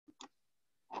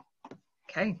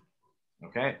Okay.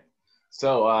 Okay.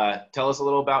 So tell us a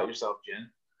little about yourself, Jen.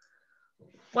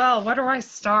 Well, where do I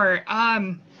start?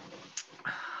 I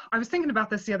was thinking about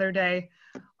this the other day.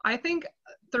 I think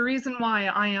the reason why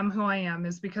I am who I am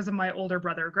is because of my older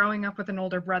brother, growing up with an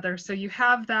older brother. So you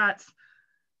have that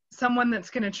someone that's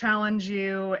going to challenge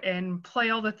you and play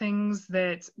all the things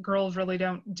that girls really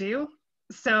don't do.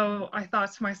 So I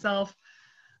thought to myself,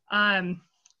 um,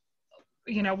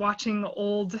 watching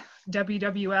old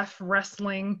WWF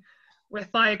wrestling with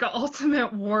like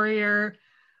Ultimate Warrior,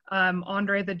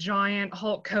 Andre the Giant,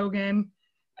 Hulk Hogan,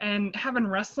 and having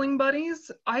wrestling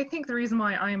buddies. I think the reason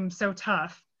why I'm so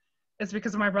tough is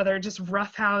because of my brother, just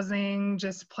roughhousing,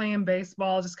 just playing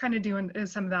baseball, just kind of doing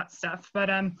some of that stuff. But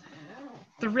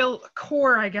the real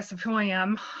core, I guess, of who I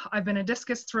am, I've been a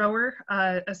discus thrower,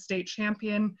 a state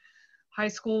champion, high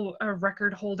school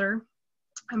record holder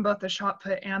in both the shot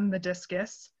put and the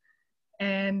discus.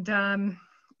 And,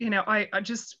 I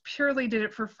just purely did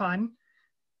it for fun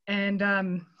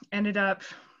and ended up,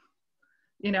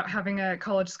 having a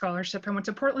college scholarship. I went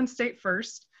to Portland State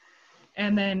first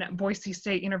and then Boise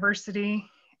State University.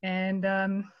 And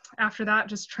after that,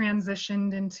 just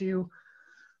transitioned into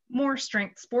more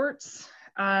strength sports.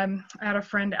 I had a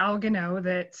friend, Al Gano,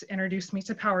 that introduced me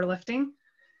to powerlifting.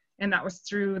 And that was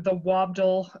through the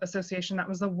WABDL Association. That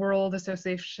was the World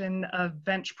Association of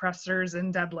Bench Pressers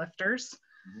and Deadlifters.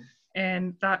 Mm-hmm.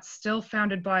 And that's still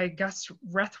founded by Gus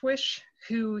Rethwish,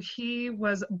 who he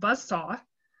was Buzzsaw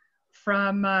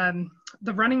from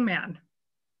The Running Man.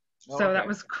 So okay. That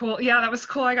was cool. Yeah, that was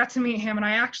cool. I got to meet him. And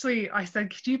I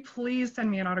said, could you please send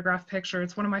me an autographed picture?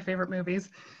 It's one of my favorite movies.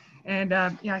 And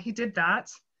he did that.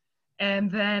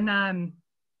 And then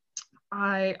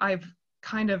I've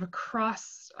then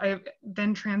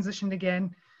transitioned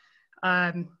again.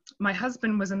 My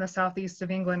husband was in the southeast of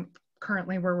England,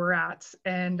 currently where we're at,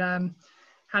 and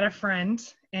had a friend,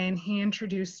 and he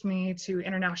introduced me to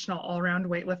International All-Round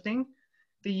Weightlifting,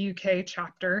 the UK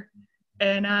chapter.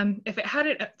 And if it had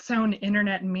its own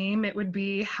internet meme, it would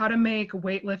be how to make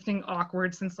weightlifting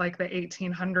awkward since like the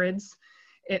 1800s.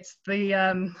 It's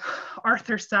the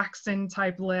Arthur Saxon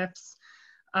type lifts.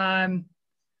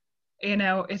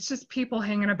 It's just people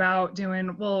hanging about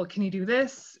doing, well, can you do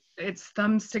this? It's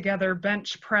thumbs together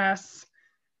bench press.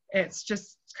 It's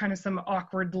just kind of some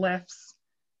awkward lifts.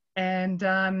 And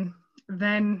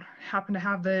then happened to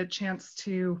have the chance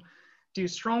to do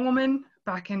Strongwoman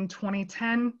back in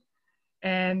 2010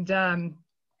 and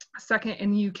second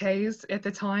in UK's at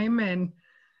the time. And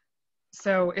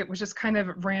so it was just kind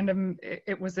of random.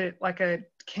 It was like a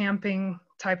camping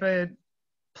type of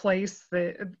place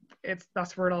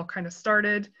that's where it all kind of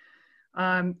started.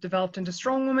 Developed into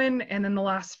Strongwoman, and then the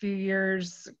last few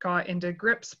years got into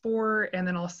grip sport, and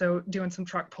then also doing some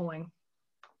truck pulling.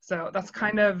 So that's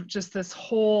kind of just this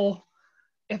whole,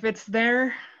 if it's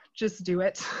there, just do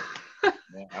it.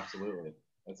 Yeah, absolutely.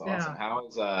 That's awesome. Yeah. How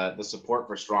is the support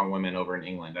for strong women over in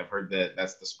England? I've heard that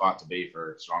that's the spot to be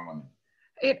for strong women.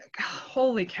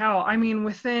 Holy cow. I mean,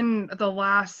 within the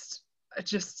last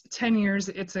just 10 years,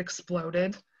 it's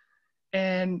exploded.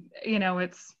 And,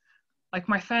 it's like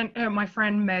my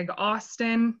friend Meg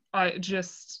Austin,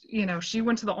 she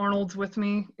went to the Arnold's with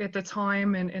me at the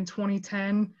time in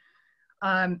 2010.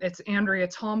 It's Andrea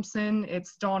Thompson.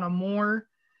 It's Donna Moore.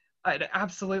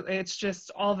 Absolutely. It's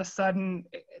just all of a sudden,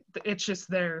 it's just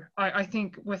there. I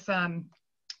think with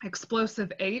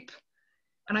Explosive Ape,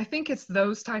 and I think it's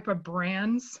those type of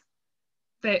brands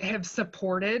that have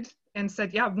supported and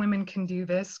said, yeah, women can do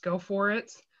this, go for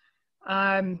it.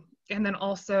 And then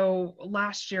also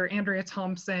last year, Andrea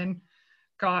Thompson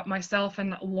got myself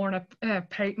and Lorna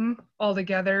Payton all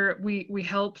together. We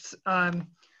helped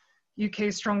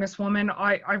UK's Strongest Woman.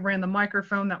 I ran the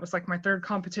microphone. That was like my third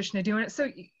competition of doing it. So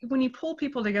when you pull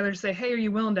people together to say, hey, are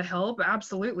you willing to help?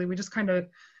 Absolutely. We just kind of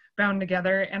bound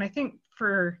together. And I think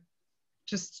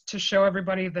just to show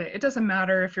everybody that it doesn't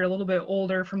matter if you're a little bit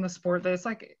older from the sport, that it's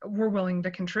like we're willing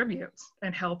to contribute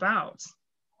and help out.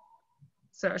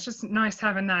 So it's just nice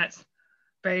having that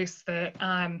base that,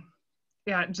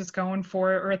 just going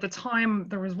for it. Or at the time,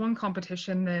 there was one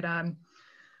competition that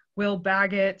Will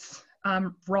Baggett,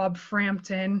 Rob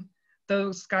Frampton,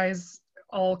 those guys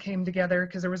all came together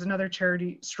because there was another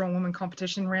charity strong woman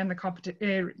competition, ran the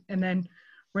competition, and then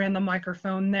ran the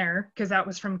microphone there because that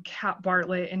was from Kat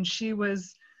Bartlett, and she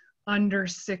was under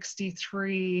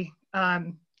 63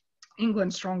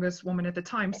 England's strongest woman at the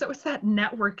time. So it's that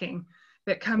networking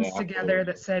that comes together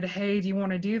that said, hey, do you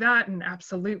want to do that? And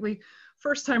absolutely.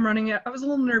 First time running it, I was a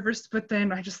little nervous, but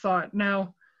then I just thought,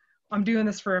 no, I'm doing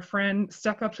this for a friend,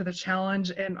 step up to the challenge,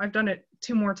 and I've done it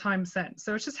 2 more times since.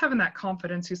 So it's just having that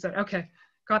confidence who said, okay,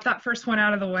 got that first one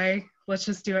out of the way. Let's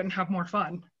just do it and have more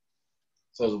fun.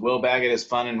 So is Will Baggett as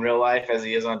fun in real life as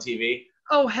he is on TV?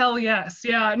 Oh, hell yes.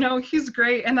 Yeah, no, he's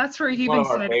great. And that's where he One even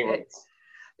of our said, favorites.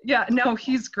 yeah, no,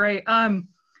 he's great.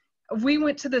 We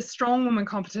went to this strongwoman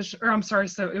competition, or I'm sorry,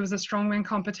 so it was a strongman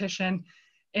competition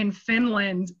in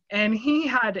Finland, and he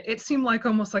had, it seemed like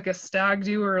almost like a stag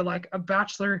do or like a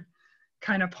bachelor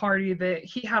kind of party, that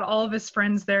he had all of his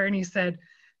friends there, and he said,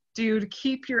 dude,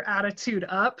 keep your attitude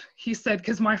up. He said,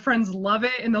 because my friends love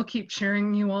it and they'll keep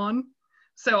cheering you on.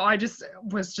 So I just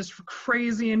was just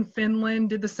crazy in Finland,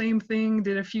 did the same thing,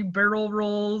 did a few barrel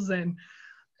rolls, and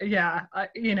yeah,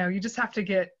 you know, you just have to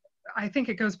get, I think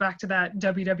it goes back to that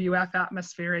WWF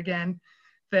atmosphere again,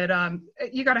 that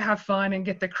you got to have fun and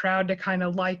get the crowd to kind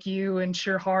of like you and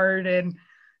cheer hard and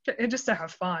just to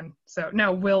have fun. So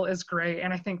no, Will is great.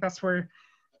 And I think that's where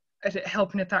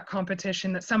helping at that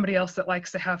competition, that somebody else that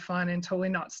likes to have fun and totally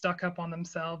not stuck up on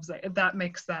themselves, that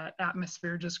makes that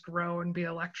atmosphere just grow and be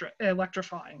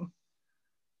electrifying.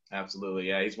 Absolutely.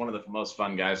 Yeah. He's one of the most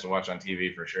fun guys to watch on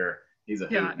TV for sure. He's a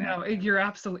hoot, man. No, you're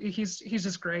absolutely, he's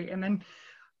just great. And then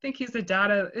I think he's a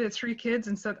dad of 3 kids.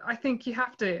 And so I think you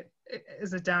have to,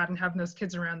 as a dad and having those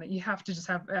kids around, that you have to just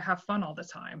have fun all the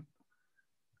time.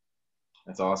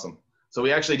 That's awesome. So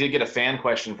we actually did get a fan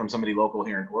question from somebody local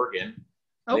here in Oregon.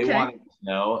 Okay. They wanted to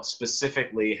know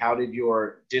specifically, how did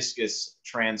your discus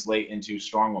translate into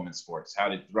strong women's sports? How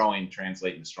did throwing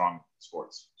translate into strong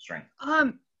sports strength?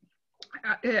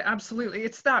 Absolutely.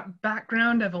 It's that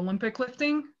background of Olympic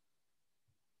lifting.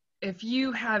 If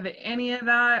you have any of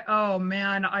that, oh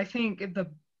man, I think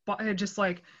just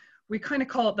like, we kind of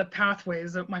call it the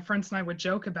pathways. That my friends and I would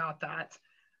joke about that.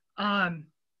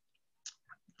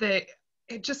 That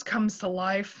it just comes to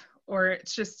life, or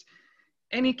it's just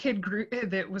any kid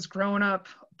that was growing up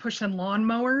pushing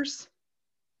lawnmowers.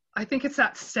 I think it's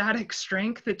that static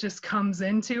strength that just comes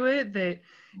into it, that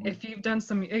if you've done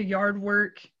some yard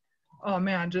work, oh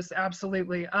man, just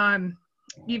absolutely.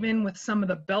 Even with some of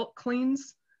the belt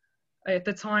cleans at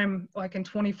the time, like in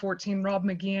 2014, Rob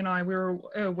McGee and I, we were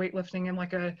weightlifting in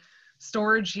like a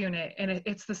storage unit, and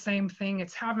it's the same thing.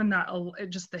 It's having that,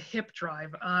 just the hip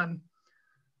drive.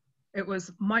 It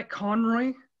was Mike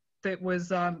Conroy that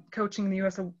was coaching the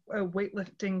U.S.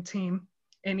 weightlifting team,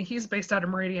 and he's based out of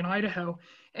Meridian, Idaho.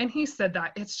 And he said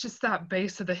that it's just that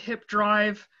base of the hip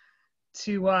drive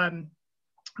to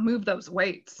move those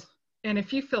weights. And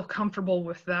if you feel comfortable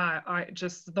with that,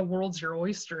 the world's your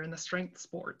oyster in the strength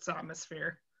sports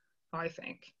atmosphere, I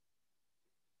think.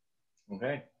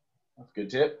 Okay, that's a good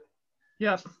tip.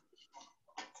 Yep.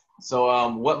 So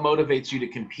what motivates you to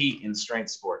compete in strength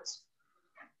sports,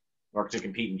 or to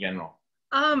compete in general?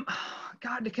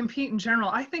 God, to compete in general,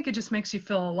 I think it just makes you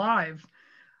feel alive.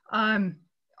 I'm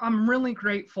really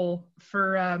grateful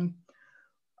for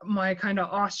my kind of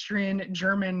Austrian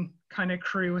German kind of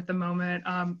crew at the moment,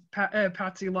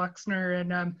 Patsy Luxner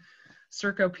and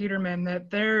Serko Peterman,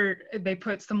 that they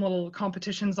put some little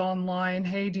competitions online.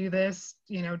 Hey, do this,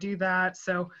 do that.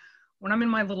 So when I'm in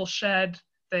my little shed,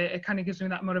 it kind of gives me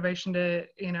that motivation to,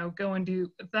 go and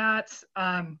do that.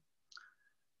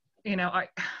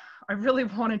 I really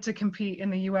wanted to compete in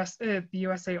the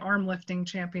USA arm lifting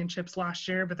championships last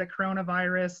year, but the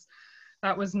coronavirus,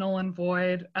 that was null and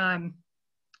void.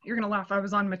 You're going to laugh. I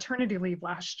was on maternity leave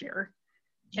last year.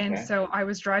 Okay. And so I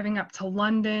was driving up to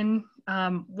London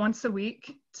once a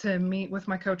week to meet with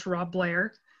my coach, Rob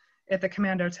Blair, at the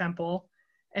Commando Temple.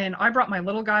 And I brought my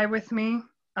little guy with me.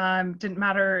 Didn't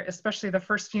matter, especially the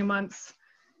first few months,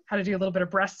 had to do a little bit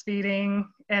of breastfeeding,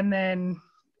 and then,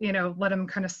 let him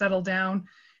kind of settle down.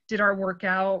 Did our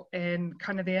workout, and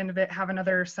kind of the end of it, have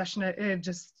another session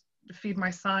just feed my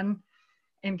son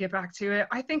and get back to it.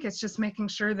 I think it's just making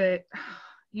sure that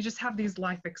you just have these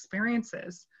life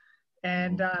experiences.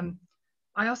 And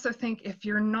I also think if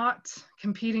you're not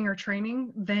competing or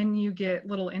training, then you get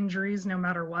little injuries no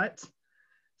matter what.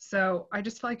 So I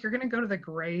just feel like you're going to go to the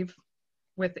grave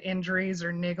with injuries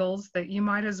or niggles, that you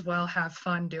might as well have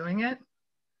fun doing it.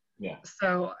 Yeah.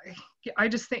 So I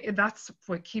just think that's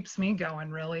what keeps me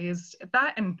going, really, is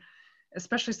that. And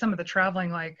especially some of the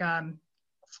traveling, like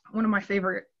one of my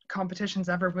favorite competitions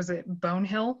ever was at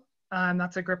Bonehill.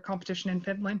 That's a grip competition in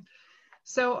Finland.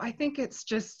 So I think it's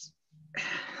just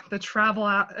the travel,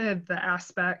 the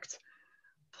aspect,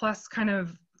 plus kind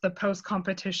of the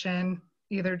post-competition,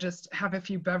 either just have a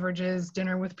few beverages,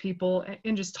 dinner with people,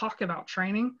 and just talk about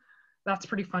training. That's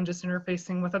pretty fun, just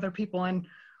interfacing with other people. And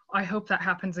I hope that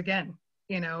happens again,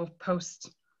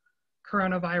 post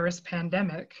coronavirus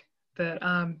pandemic, that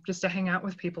just to hang out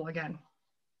with people again.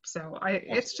 So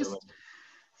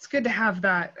it's it's good to have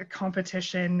that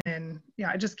competition, and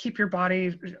yeah, just keep your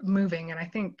body moving. And I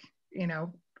think,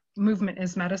 movement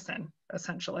is medicine,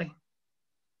 essentially.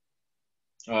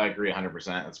 Oh, I agree 100%.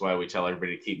 That's why we tell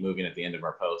everybody to keep moving at the end of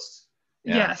our posts.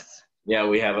 Yeah. Yes. Yeah,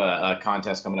 we have a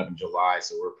contest coming up in July,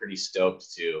 so we're pretty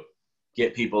stoked to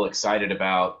get people excited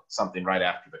about something right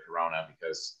after the corona,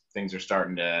 because things are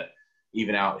starting to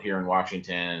even out here in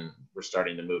Washington. We're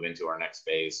starting to move into our next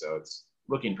phase, so it's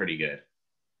looking pretty good.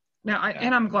 Now,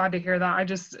 and I'm glad to hear that. I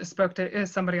just spoke to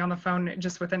somebody on the phone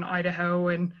just within Idaho,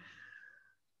 and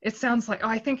it sounds like,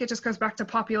 I think it just goes back to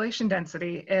population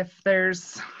density. If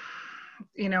there's,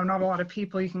 not a lot of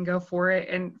people, you can go for it.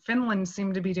 And Finland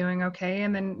seemed to be doing okay.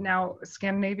 And then now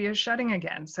Scandinavia is shutting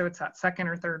again. So it's that second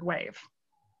or third wave.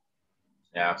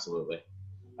 Yeah, absolutely.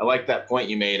 I like that point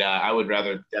you made. I would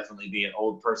rather definitely be an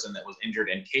old person that was injured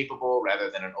and capable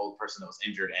rather than an old person that was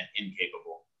injured and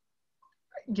incapable.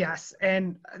 Yes.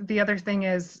 And the other thing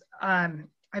is,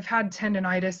 I've had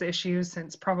tendonitis issues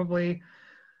since probably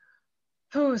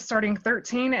starting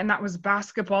 13, and that was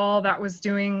basketball. That was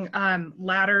doing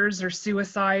ladders or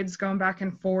suicides, going back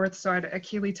and forth. So I had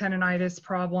Achilles tendonitis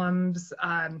problems.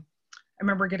 I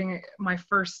remember getting my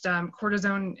first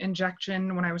cortisone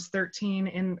injection when I was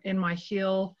 13 in my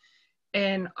heel.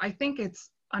 And I think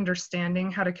it's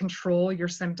understanding how to control your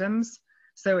symptoms.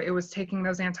 So it was taking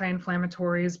those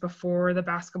anti-inflammatories before the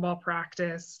basketball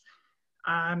practice.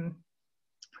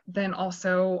 Then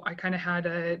also I kind of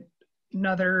had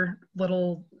another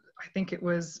little, I think it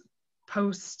was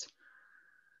post-tib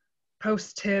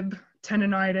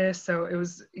tendonitis. So it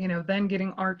was, then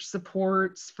getting arch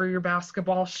supports for your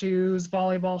basketball shoes,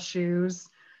 volleyball shoes.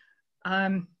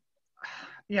 I've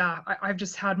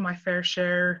just had my fair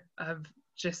share of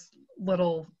just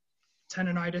little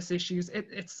tendonitis issues.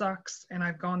 It sucks. And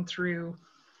I've gone through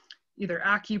either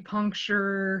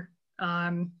acupuncture,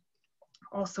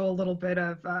 also a little bit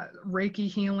of Reiki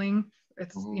healing.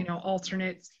 It's,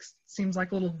 alternate, seems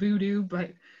like a little voodoo,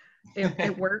 but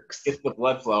it works. Get the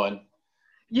blood flowing.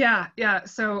 Yeah.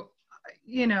 So,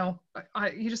 you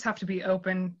just have to be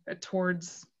open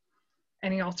towards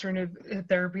any alternative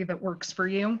therapy that works for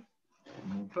you.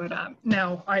 But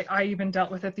no, I even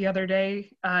dealt with it the other day,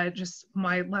 just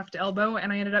my left elbow,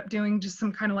 and I ended up doing just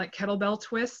some kind of like kettlebell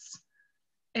twists,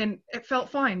 and it felt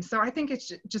fine. So I think it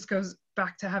just goes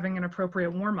back to having an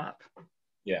appropriate warm-up.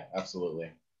 Yeah,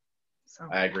 absolutely. So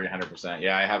I agree 100%.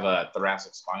 Yeah, I have a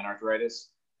thoracic spine arthritis.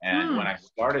 And when I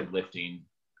started lifting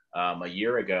a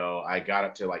year ago, I got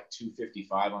up to like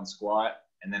 255 on squat,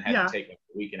 and then had to take a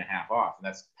week and a half off. And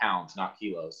that's pounds, not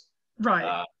kilos.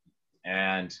 Right.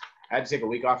 And I had to take a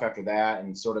week off after that,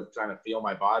 and sort of trying to feel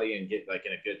my body and get like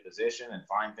in a good position and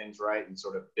find things right and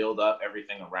sort of build up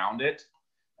everything around it.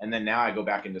 And then now I go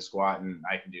back into squat and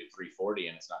I can do 340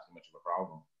 and it's not too much of a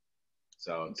problem.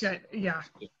 So it's good. Yeah.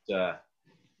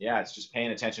 It's just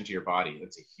paying attention to your body.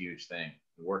 That's a huge thing.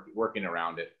 Working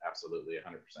around it. Absolutely.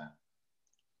 100%.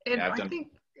 And I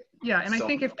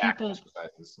think if people,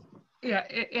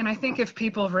 and I think if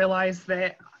people realize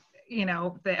that,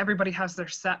 that everybody has their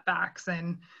setbacks,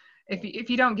 and if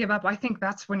you don't give up, I think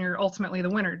that's when you're ultimately the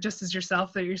winner, just as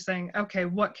yourself, that you're saying, okay,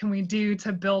 what can we do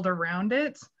to build around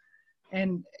it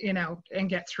and, and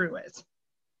get through it.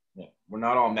 Yeah. We're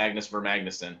not all Magnus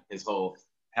Vermagnuson. His whole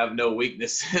have no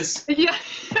weaknesses. Yeah,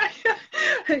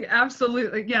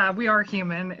 absolutely. Yeah, we are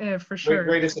human, for sure.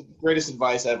 Greatest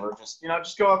advice ever.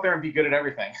 Just go out there and be good at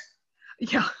everything.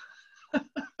 Yeah.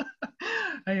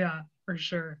 Yeah, for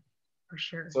sure.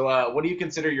 So what do you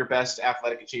consider your best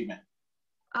athletic achievement?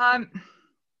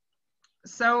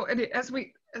 So as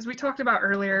we talked about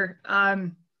earlier,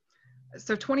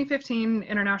 so 2015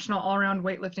 International All-Around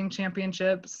Weightlifting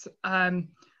Championships,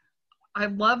 I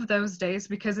love those days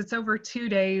because it's over 2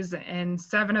 days and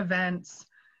 7 events.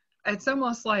 It's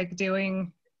almost like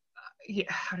doing,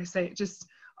 how do I say it? Just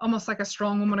almost like a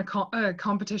strong woman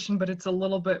competition, but it's a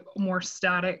little bit more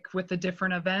static with the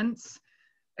different events.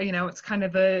 It's kind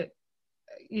of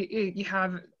you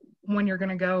have when you're going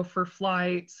to go for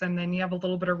flights, and then you have a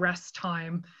little bit of rest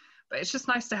time. But it's just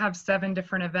nice to have 7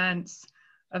 different events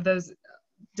of those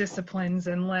disciplines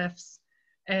and lifts.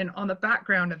 And on the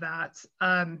background of that,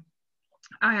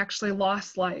 I actually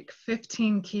lost like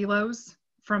 15 kilos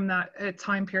from that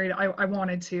time period. I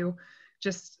wanted to.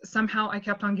 Just somehow I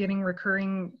kept on getting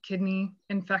recurring kidney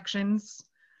infections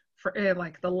for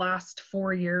like the last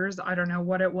 4 years. I don't know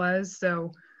what it was.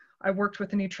 So I worked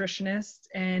with a nutritionist,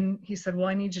 and he said, well,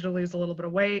 I need you to lose a little bit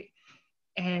of weight.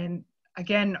 And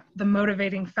again, the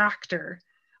motivating factor,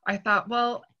 I thought,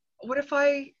 well, what if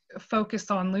I focus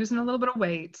on losing a little bit of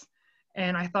weight?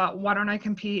 And I thought, why don't I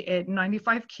compete at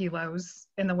 95 kilos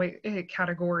in the weight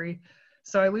category?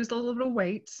 So I lose a little bit of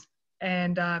weight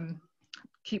and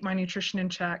keep my nutrition in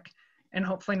check and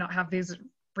hopefully not have these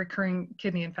recurring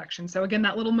kidney infections. So again,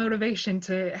 that little motivation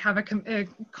to have a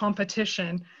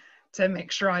competition to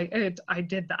make sure I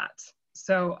did that.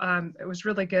 So it was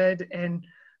really good, and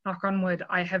knock on wood,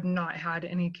 I have not had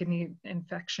any kidney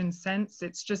infections since.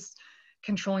 It's just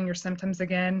controlling your symptoms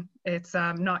again. It's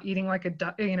not eating like a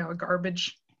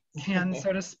garbage can,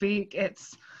 so to speak.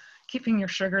 It's keeping your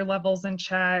sugar levels in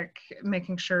check,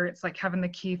 making sure it's like having the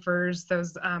kefirs,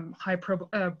 those high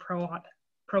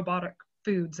probiotic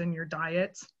foods in your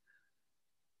diet.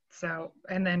 So,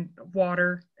 and then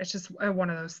water. It's just one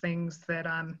of those things that,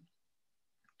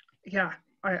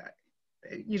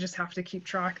 you just have to keep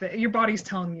track that your body's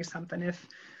telling you something. If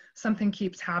something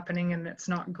keeps happening and it's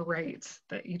not great,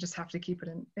 that you just have to keep it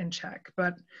in check.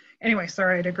 But anyway,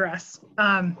 sorry, I digress.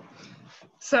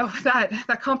 So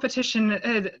that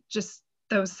competition, just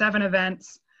those 7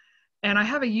 events, and I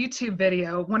have a YouTube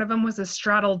video. One of them was a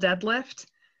straddle deadlift,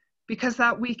 because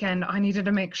that weekend I needed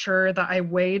to make sure that I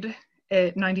weighed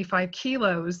at 95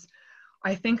 kilos.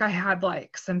 I think I had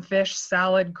like some fish,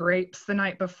 salad, grapes the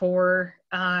night before,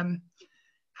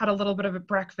 had a little bit of a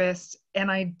breakfast,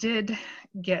 and I did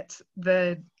get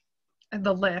the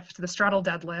lift, the straddle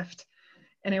deadlift,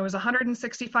 and it was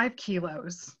 165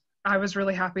 kilos. I was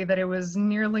really happy that it was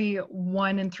nearly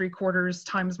 1 3/4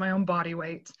 times my own body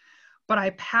weight, but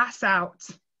I pass out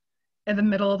in the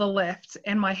middle of the lift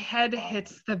and my head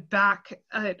hits the back,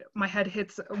 my head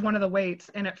hits one of the weights.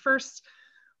 And at first,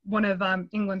 one of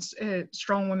England's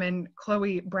strong women,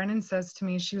 Chloe Brennan, says to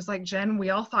me, she was like, Jen, we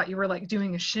all thought you were like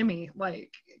doing a shimmy,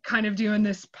 like kind of doing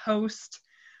this post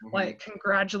like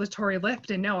congratulatory lift.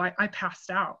 And no, I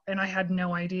passed out and I had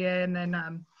no idea. And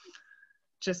then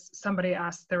just somebody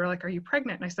asked, they were like, are you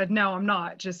pregnant? And I said, no, I'm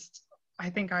not. Just, I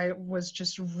think I was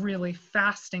just really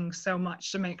fasting so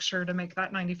much to make sure to make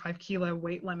that 95 kilo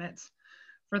weight limit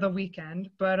for the weekend.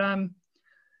 But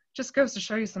just goes to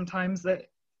show you sometimes that,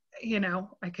 you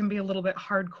know, I can be a little bit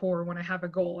hardcore when I have a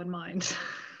goal in mind.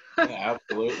 Yeah,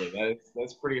 absolutely.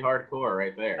 That's pretty hardcore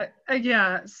right there.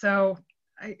 Yeah, so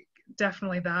I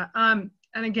definitely that. And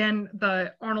again,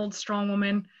 the Arnold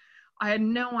Strongwoman, I had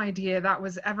no idea that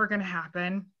was ever going to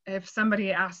happen. If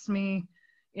somebody asked me,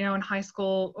 you know, in high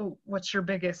school, oh, what's your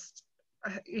biggest,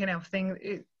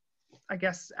 thing, I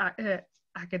guess,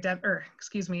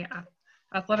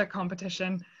 athletic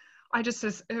competition, I just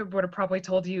would have probably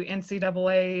told you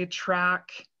NCAA track,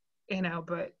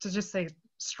 but to just say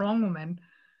strongwoman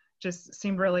just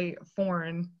seemed really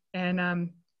foreign. And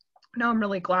no, I'm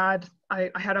really glad I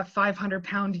had a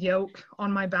 500-pound yoke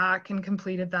on my back and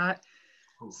completed that.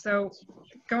 So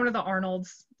going to the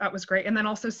Arnold's, that was great. And then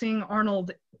also seeing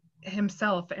Arnold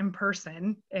himself in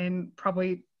person and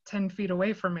probably 10 feet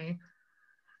away from me,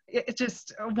 it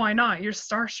just, why not? You're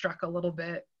starstruck a little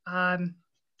bit.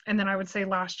 And then I would say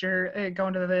last year,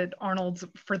 going to the Arnold's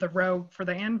for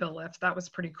the anvil lift, that was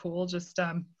pretty cool. Just,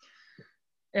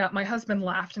 my husband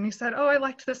laughed and he said, oh, I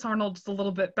liked this Arnold's a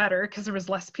little bit better because there was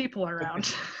less people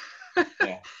around.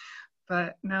 Yeah.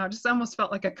 But no, it just almost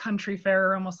felt like a country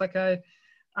fair, almost like a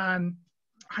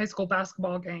high school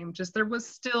basketball game. Just there was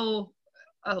still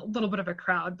a little bit of a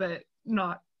crowd, but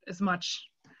not as much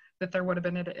that there would have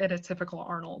been at a typical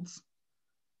Arnold's.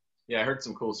 Yeah, I heard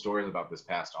some cool stories about this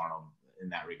past Arnold in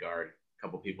that regard. A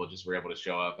couple people just were able to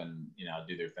show up and,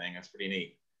 do their thing. That's pretty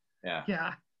neat.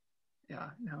 Yeah. Yeah,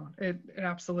 no, it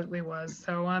absolutely was.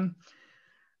 So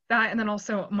that, and then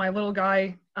also my little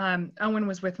guy, Owen,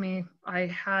 was with me. I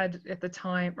had at the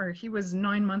time, or he was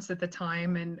 9 months at the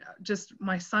time, and just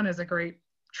my son is a great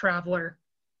traveler.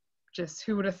 Just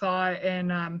who would have thought?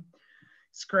 And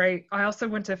it's great. I also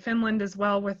went to Finland as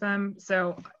well with them.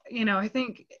 So, I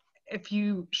think if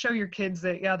you show your kids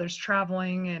that, yeah, there's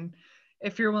traveling, and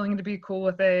if you're willing to be cool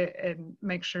with it and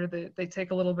make sure that they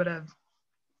take a little bit of,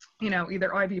 either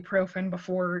ibuprofen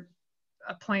before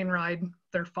a plane ride,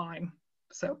 they're fine.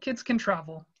 So kids can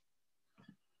travel.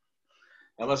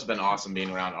 That must have been awesome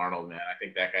being around Arnold, man. I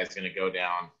think that guy's going to go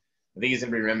down. I think he's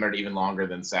going to be remembered even longer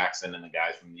than Saxon and the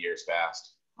guys from the years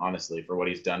past, honestly, for what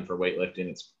he's done for weightlifting.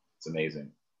 It's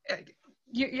amazing.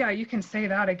 You can say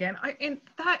that again.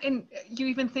 And you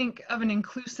even think of an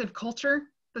inclusive culture,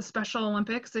 the Special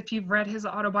Olympics, if you've read his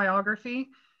autobiography.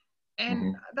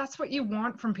 And that's what you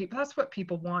want from people. That's what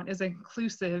people want, is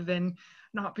inclusive and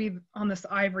not be on this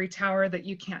ivory tower that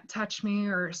you can't touch me,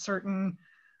 or a certain,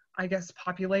 I guess,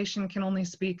 population can only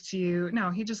speak to you. No,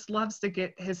 he just loves to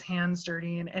get his hands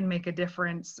dirty and make a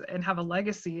difference and have a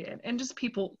legacy, and just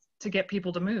to get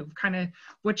people to move, kind of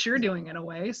what you're doing in a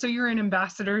way. So you're an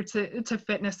ambassador to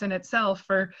fitness in itself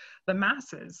for the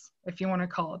masses, if you want to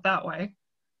call it that way.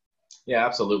 Yeah,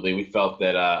 absolutely. We felt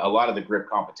that a lot of the grip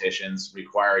competitions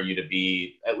require you to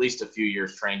be at least a few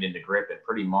years trained into grip and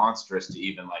pretty monstrous to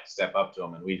even like step up to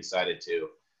them. And we decided to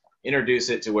introduce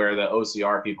it to where the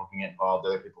OCR people can get involved,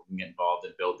 other people can get involved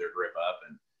and build their grip up.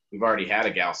 And we've already had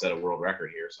a gal set a world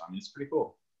record here. So, I mean, it's pretty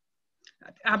cool.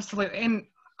 Absolutely. And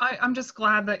I'm just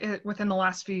glad that within the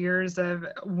last few years of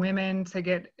women to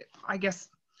get, I guess,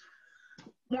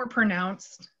 more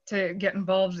pronounced to get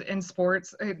involved in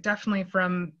sports, definitely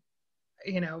from,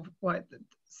 what,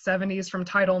 70s from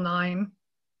Title IX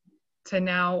to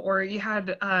now, or you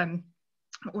had,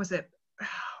 what was it?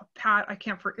 Pat, I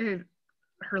can't forget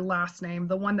her last name,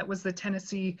 the one that was the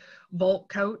Tennessee vault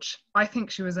coach. I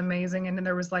think she was amazing. And then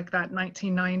there was like that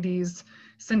 1990s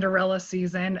Cinderella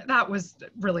season. That was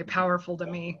really powerful to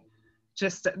me.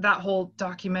 Just that whole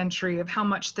documentary of how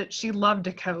much that she loved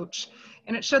to coach.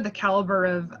 And it showed the caliber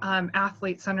of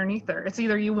athletes underneath her. It's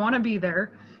either you want to be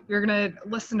there, you're going to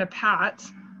listen to Pat,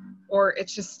 or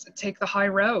it's just take the high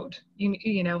road.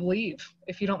 Leave.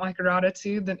 If you don't like her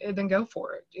attitude, then go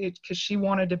for it. Because she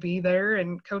wanted to be there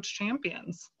and coach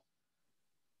champions.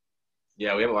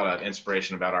 Yeah, we have a lot of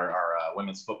inspiration about our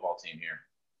women's football team here.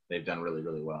 They've done really,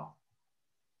 really well.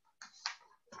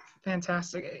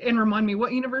 Fantastic. And remind me,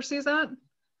 what university is that?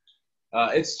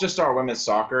 It's just our women's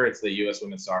soccer. It's the U.S.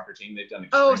 women's soccer team. They've done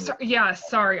yeah,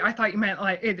 sorry. I thought you meant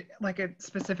like a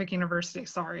specific university.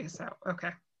 Sorry. So,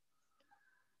 okay.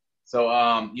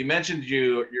 So you mentioned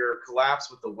your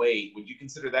collapse with the weight. Would you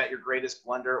consider that your greatest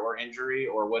blunder or injury,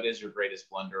 or what is your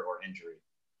greatest blunder or injury?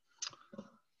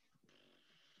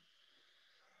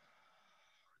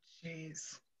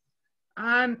 Jeez.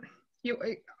 I'd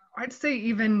say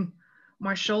even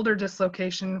my shoulder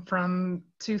dislocation from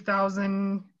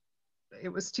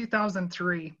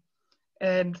 2003.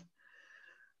 And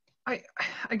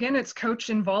again, it's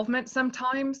coach involvement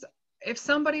sometimes. If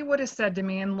somebody would have said to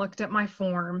me and looked at my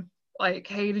form, like,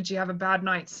 hey, did you have a bad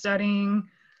night studying?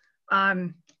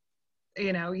 You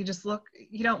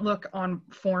don't look on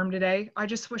form today. I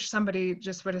just wish somebody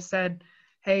just would have said,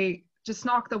 hey, just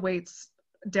knock the weights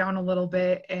down a little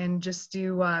bit and just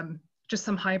do just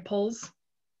some high pulls,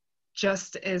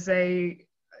 just as a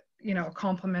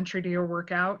complimentary to your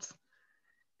workouts,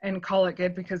 and call it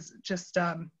good, because just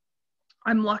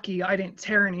I'm lucky I didn't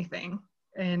tear anything.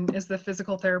 And as the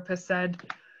physical therapist said,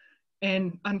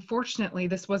 and unfortunately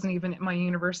this wasn't even at my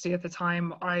university at the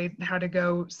time, I had to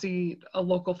go see a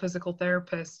local physical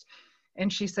therapist,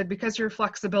 and she said, because your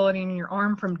flexibility in your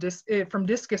arm from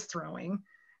discus throwing,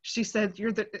 she said,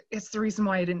 it's the reason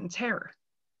why I didn't tear.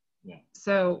 Yeah.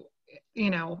 So,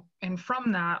 and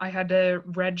from that, I had to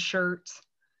redshirt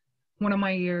one of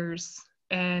my years,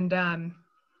 and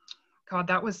God,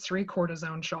 that was 3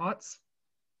 cortisone shots.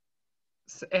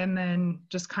 And then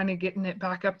just kind of getting it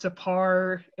back up to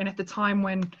par. And at the time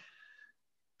when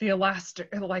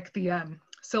the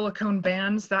silicone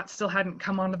bands, that still hadn't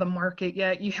come onto the market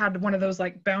yet, you had one of those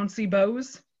like bouncy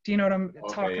bows. Do you know what I'm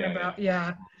talking about?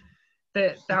 Yeah.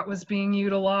 That was being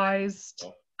utilized.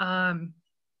 And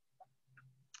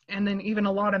then even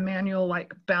a lot of manual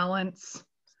like balance.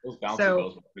 Those bouncy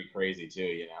bows were pretty crazy too,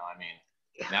 I mean,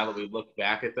 now that we look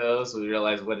back at those, we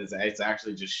realize it's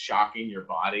actually just shocking your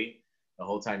body the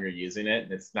whole time you're using it.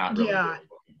 And it's not really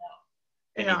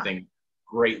anything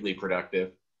greatly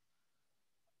productive.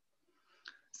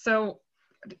 So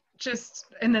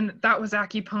and then that was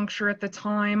acupuncture at the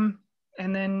time.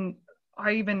 And then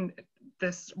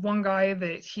this one guy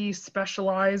that he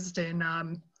specialized in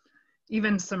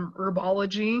even some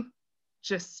herbology,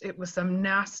 it was some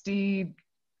nasty,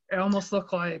 it almost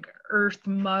looked like earth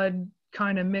mud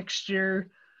kind of mixture.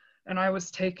 And I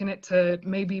was taking it to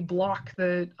maybe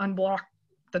unblock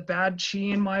the bad chi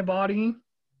in my body.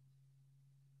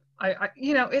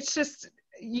 It's just,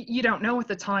 you don't know at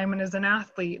the time. And as an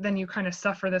athlete, then you kind of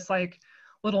suffer this like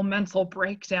little mental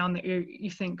breakdown that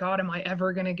you think, God, am I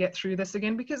ever going to get through this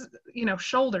again? Because,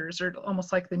 shoulders are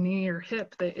almost like the knee or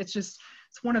hip, that it's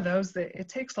one of those that it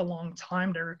takes a long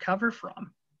time to recover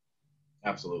from.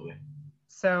 Absolutely.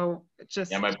 So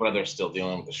my brother's still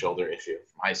dealing with the shoulder issue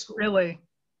from high school. Really?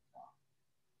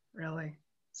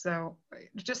 So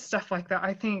just stuff like that.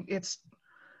 I think it's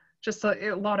just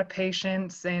a lot of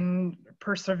patience and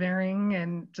persevering,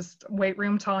 and just weight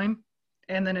room time.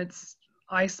 And then it's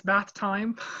ice bath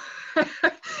time.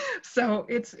 So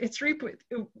it's reap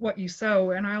what you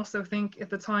sow. And I also think at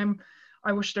the time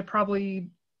I wish to probably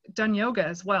done yoga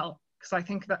as well, because I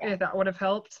think that would have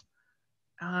helped.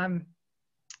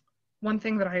 One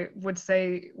thing that I would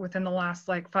say within the last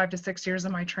like 5 to 6 years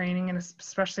of my training, and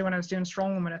especially when I was doing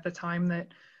strong woman at the time, that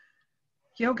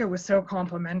yoga was so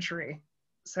complimentary.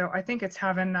 So I think it's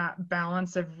having that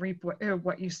balance of reap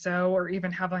what you sow, or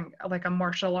even having like a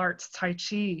martial arts Tai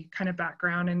Chi kind of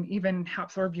background. And even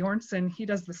Hafthor Bjornsson, he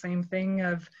does the same thing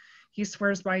of, he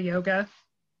swears by yoga.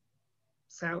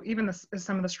 So even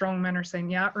some of the strong men are saying,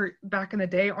 yeah, or back in the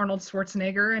day, Arnold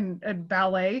Schwarzenegger and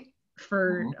ballet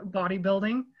for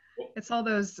bodybuilding. It's all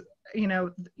those,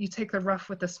 you take the rough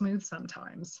with the smooth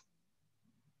sometimes.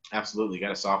 Absolutely. You got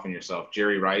to soften yourself.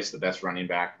 Jerry Rice, the best running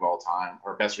back of all time,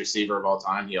 or best receiver of all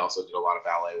time, he also did a lot of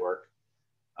ballet work.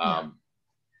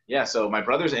 So my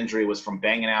brother's injury was from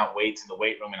banging out weights in the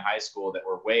weight room in high school that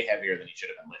were way heavier than he should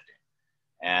have been lifting.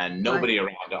 And nobody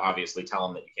around to obviously tell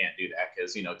him that you can't do that,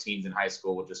 because, teens in high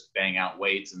school will just bang out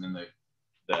weights, and then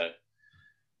the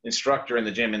instructor in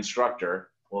the gym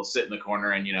will sit in the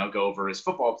corner and, go over his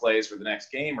football plays for the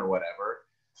next game or whatever.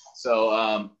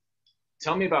 So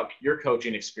tell me about your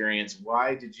coaching experience.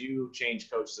 Why did you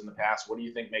change coaches in the past? What do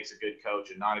you think makes a good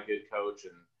coach and not a good coach?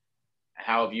 And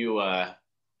how have you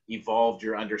evolved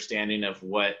your understanding of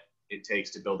what it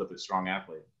takes to build up a strong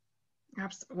athlete?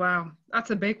 Wow, that's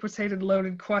a baked potato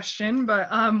loaded question, but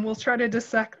we'll try to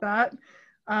dissect that.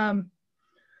 My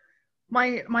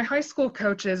high school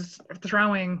coaches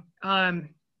throwing,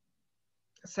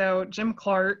 so Jim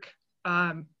Clark,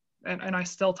 and I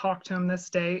still talk to him to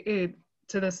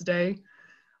this day.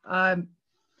 I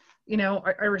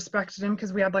respected him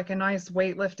because we had like a nice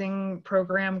weightlifting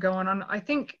program going on. I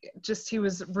think just he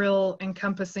was real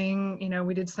encompassing.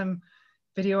 We did some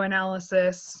video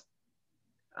analysis.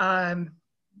 I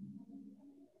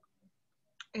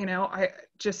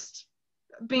just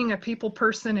being a people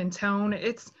person in tone,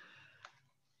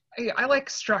 I like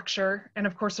structure. And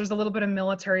of course there's a little bit of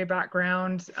military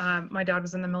background. My dad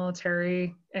was in the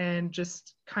military, and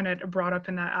just kind of brought up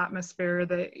in that atmosphere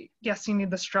that yes, you need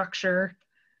the structure.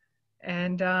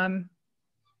 And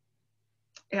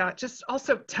just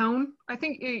also tone. I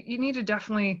think you need to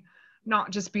definitely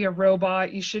not just be a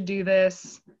robot. You should do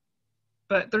this,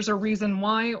 but there's a reason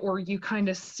why, or you kind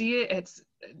of see it. It's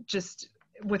just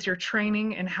with your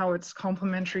training and how it's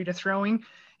complementary to throwing.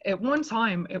 At one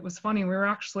time, it was funny. We were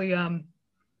actually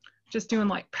just doing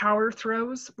like power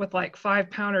throws with like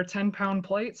 5-pound or 10-pound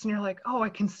plates. And you're like, oh, I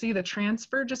can see the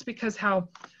transfer, just because how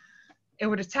it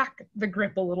would attack the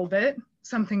grip a little bit,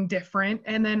 something different.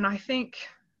 And then I think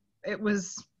it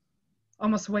was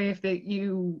almost a way if that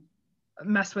you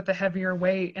mess with the heavier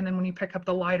weight, and then when you pick up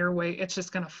the lighter weight, it's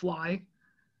just going to fly.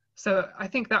 So I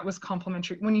think that was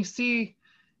complementary. When you see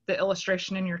the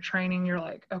illustration in your training, you're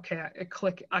like, okay,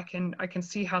 I can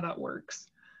see how that works.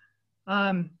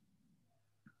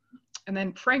 And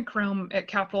then Frank Rome at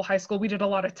Capitol High School, we did a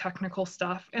lot of technical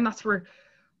stuff. And that's where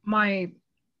my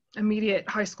immediate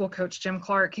high school coach, Jim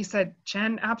Clark, he said,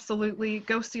 Jen, absolutely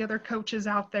go see other coaches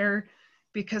out there,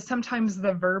 because sometimes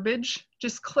the verbiage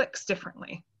just clicks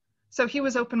differently. So he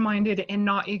was open-minded and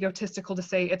not egotistical to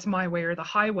say it's my way or the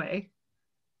highway.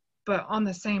 But on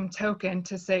the same token,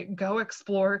 to say, go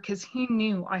explore, because he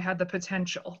knew I had the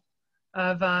potential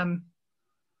of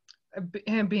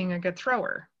him being a good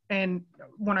thrower. And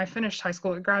when I finished high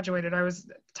school, graduated, I was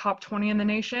top 20 in the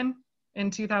nation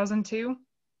in 2002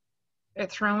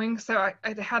 at throwing. So I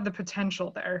had the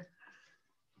potential there.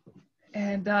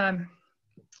 And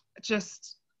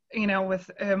just,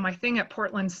 with my thing at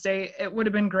Portland State, it would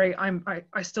have been great.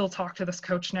 I still talk to this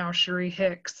coach now, Cherie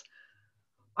Hicks.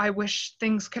 I wish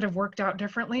things could have worked out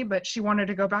differently, but she wanted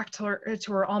to go back to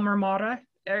her alma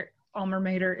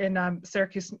mater in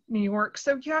Syracuse, New York.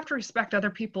 So you have to respect other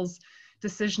people's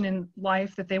decision in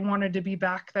life, that they wanted to be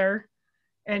back there,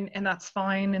 and that's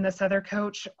fine. And this other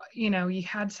coach, you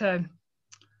had to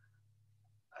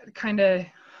kind of,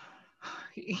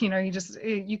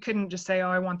 you couldn't just say, oh,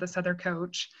 I want this other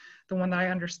coach, the one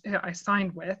that I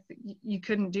signed with. You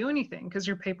couldn't do anything because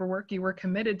your paperwork, you were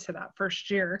committed to that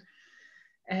first year.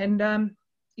 And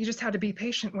you just had to be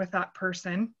patient with that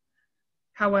person.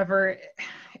 However,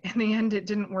 in the end, it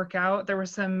didn't work out. There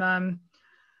was some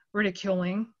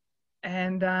ridiculing.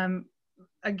 And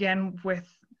again, with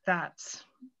that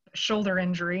shoulder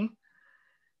injury,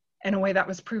 in a way that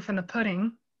was proof in the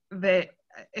pudding that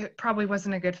it probably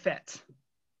wasn't a good fit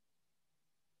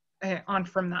on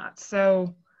from that.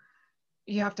 So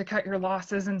you have to cut your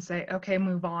losses and say, okay,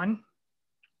 move on.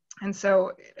 And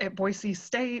so at Boise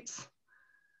State,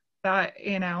 that,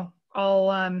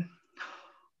 I'll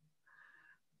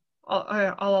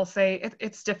say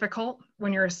it's difficult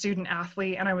when you're a student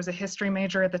athlete, and I was a history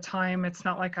major at the time. It's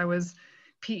not like I was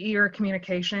PE or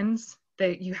communications,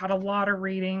 that you had a lot of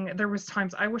reading. There was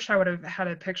times I wish I would have had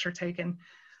a picture taken.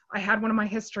 I had one of my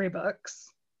history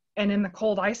books and in the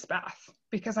cold ice bath,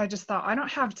 because I just thought I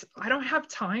don't have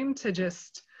time to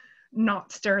just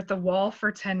not stare at the wall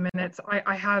for 10 minutes.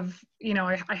 I have,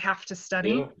 I have to study.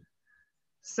 Yeah.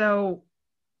 So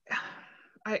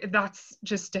that's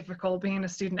just difficult being a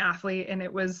student athlete. And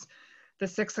it was the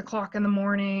 6 o'clock in the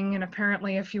morning. And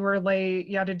apparently if you were late,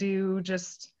 you had to do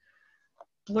just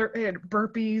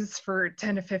burpees for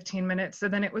 10 to 15 minutes. So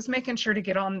then it was making sure to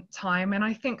get on time. And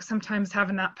I think sometimes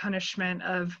having that punishment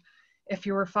of if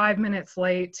you were 5 minutes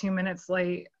late, 2 minutes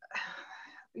late,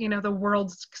 the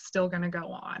world's still going to go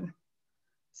on.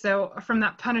 So from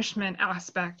that punishment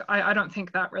aspect, I don't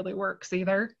think that really works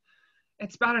either.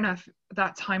 It's bad enough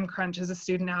that time crunch as a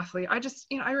student athlete.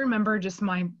 I remember just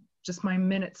my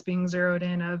minutes being zeroed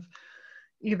in of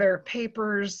either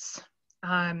papers,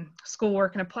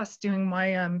 schoolwork, and plus doing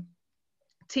my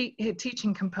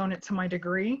teaching component to my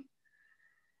degree,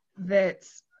 that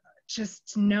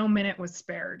just no minute was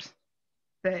spared,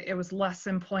 that it was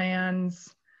lesson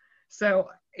plans. So,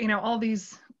 all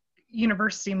these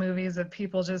university movies of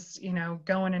people just,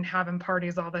 going and having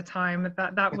parties all the time,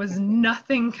 that was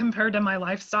nothing compared to my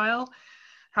lifestyle.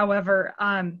 However,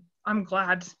 I'm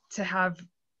glad to have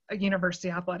a university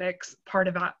athletics part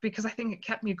of that, because I think it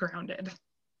kept me grounded,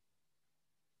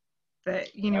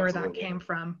 that you knew where that came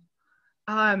from.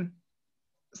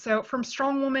 So from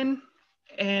strongwoman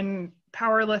and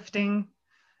powerlifting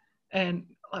and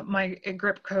my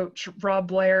grip coach, Rob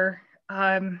Blair,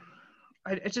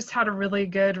 I just had a really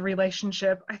good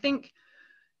relationship. I think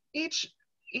each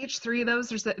three of those,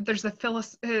 there's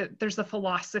a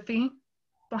philosophy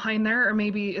behind there, or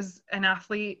maybe as an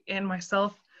athlete and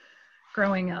myself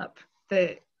growing up,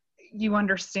 that you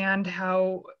understand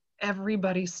how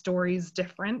everybody's story is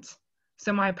different.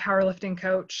 So my powerlifting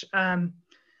coach,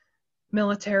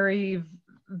 military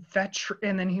veteran,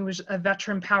 and then he was a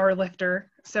veteran powerlifter.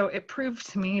 So it proved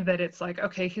to me that it's like,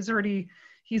 okay,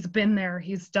 he's been there,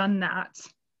 he's done that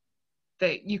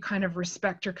you kind of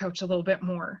respect your coach a little bit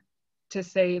more, to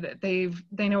say that they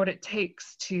know what it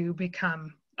takes to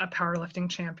become a powerlifting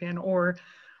champion or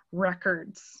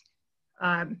records.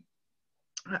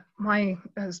 My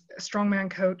strongman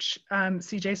coach,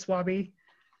 CJ Swaby,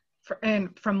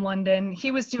 from London,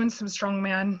 he was doing some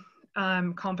strongman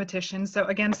competition. So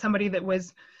again, somebody that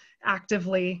was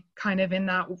actively kind of in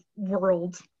that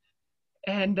world.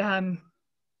 And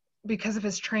because of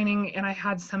his training, and I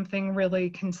had something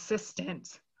really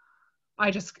consistent,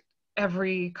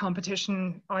 every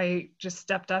competition I just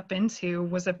stepped up into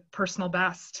was a personal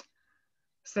best.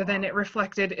 So then it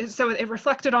reflected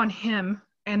on him.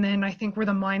 And then I think where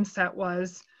the mindset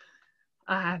was,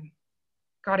 at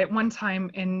one time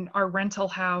in our rental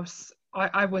house,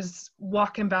 I was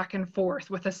walking back and forth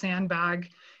with a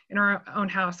sandbag in our own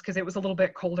house because it was a little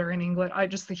bit colder in England.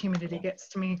 The humidity gets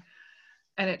to me,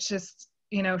 and it's just,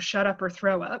 shut up or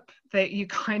throw up, that you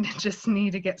kind of just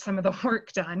need to get some of the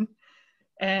work done.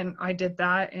 And I did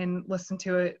that and listened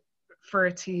to it for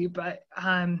a tea. But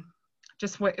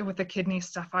just with the kidney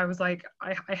stuff, I was like,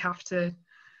 I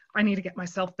need to get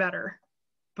myself better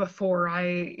before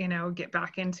I, get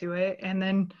back into it. And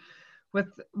then with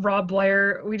Rob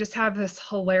Blair, we just have this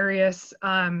hilarious,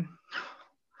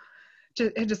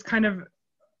 just kind of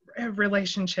a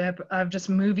relationship of just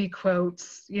movie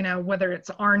quotes, whether it's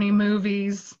Arnie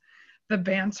movies, the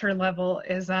banter level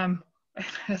is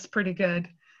pretty good.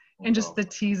 And just the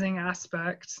teasing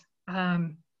aspect.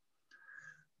 Again,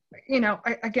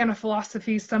 a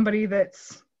philosophy, somebody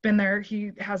that's been there,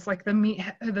 he has like the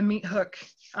meat hook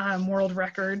world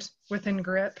record within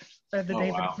grip, the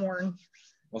David Horn.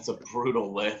 That's a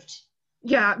brutal lift.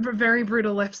 Yeah, very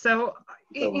brutal lift. So,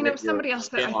 somebody else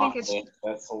that I think it's lift.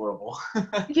 That's horrible.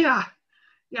 Yeah.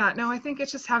 No, I think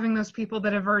it's just having those people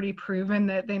that have already proven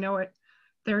that they know what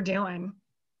they're doing.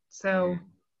 So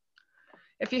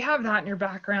if you have that in your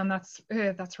background, that's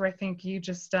where I think you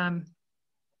just,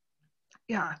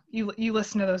 you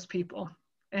listen to those people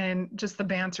and just the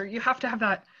banter. You have to have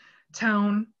that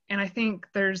tone. And I think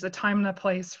there's a time and a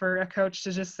place for a coach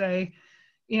to just say,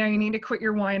 you need to quit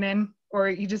your whining, or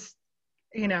you just,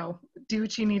 do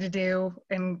what you need to do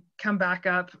and come back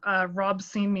up. Rob's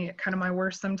seen me at kind of my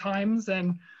worst sometimes.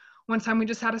 And one time we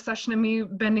just had a session of me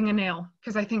bending a nail,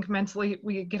 because I think mentally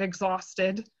we get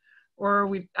exhausted or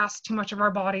we ask too much of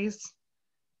our bodies,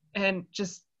 and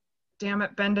just, damn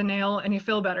it, bend a nail and you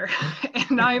feel better.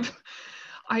 And I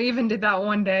even did that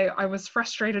one day. I was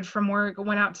frustrated from work,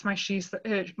 went out to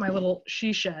my little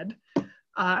she shed,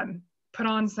 put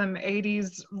on some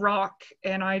 80s rock,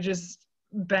 and I just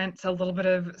bent a little bit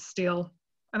of steel.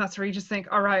 And that's where you just think,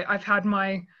 all right, I've had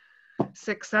my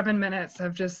 6-7 minutes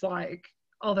of just like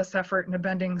all this effort into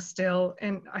bending steel,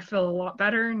 and I feel a lot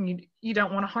better. And you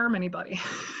don't want to harm anybody.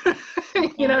 What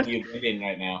are you bending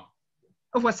right now?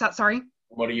 What's that? Sorry.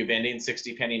 What are you bending?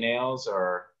 60 penny nails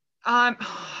or? Um,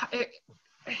 it,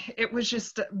 it was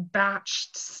just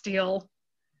batched steel.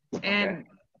 And Okay.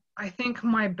 I think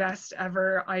my best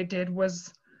ever I did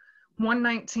was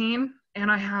 119,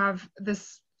 and I have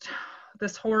this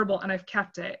horrible, and I've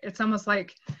kept it. It's almost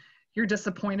like your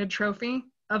disappointed trophy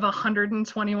of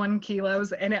 121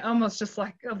 kilos, and it almost just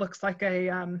like it looks like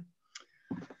a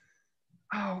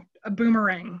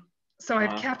boomerang. So I've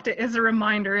Uh-huh. kept it as a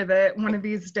reminder that one of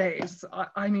these days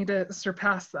I need to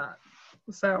surpass that.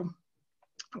 So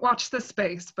watch this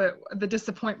space, but the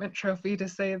disappointment trophy to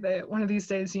say that one of these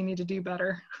days you need to do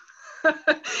better.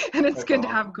 And it's That's good to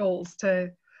awesome. have goals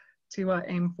to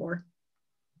aim for.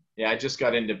 Yeah, I just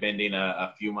got into bending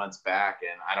a few months back,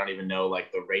 and I don't even know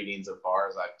like the ratings of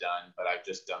bars I've done, but I've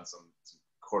just done some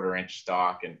quarter-inch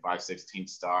stock and 5/16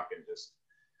 stock, and just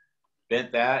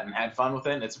bent that and had fun with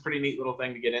it. And it's a pretty neat little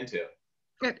thing to get into.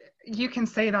 You can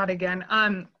say that again.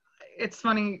 It's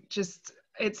funny, just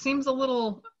it seems a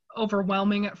little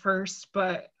overwhelming at first,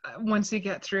 but once you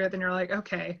get through it, then you're like,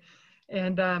 okay.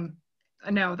 And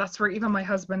no, that's where even my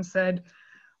husband said,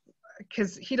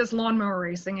 because he does lawnmower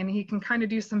racing and he can kind of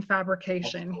do some That's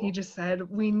fabrication. He cool. just said,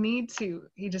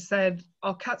 he just said,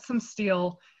 I'll cut some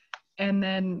steel. And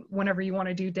then whenever you want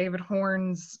to do David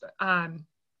Horn's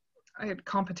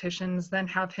competitions, then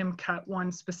have him cut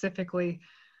one specifically.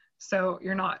 So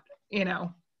you're not,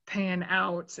 paying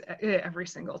out every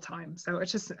single time. So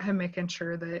it's just him making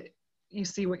sure that you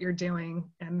see what you're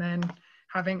doing and then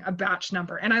having a batch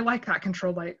number. And I like that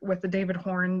control, like with the David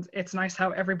Horn. It's nice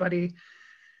how everybody,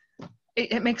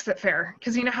 it makes it fair,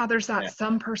 because you know how there's that Yeah,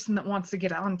 some person that wants to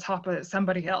get on top of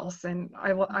somebody else. And I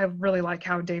really like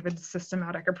how David's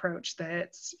systematic approach,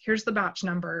 that here's the batch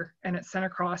number and it's sent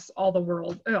across all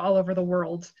over the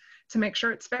world to make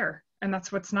sure it's fair. And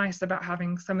that's what's nice about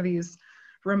having some of these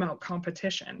remote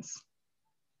competitions.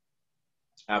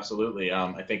 absolutely.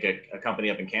 I think a company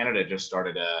up in Canada just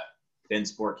started Bend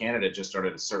Sport Canada just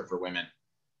started a cert for women.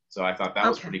 So I thought that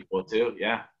was Okay, pretty cool too.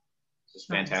 Yeah, just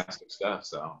nice. fantastic stuff.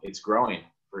 So it's growing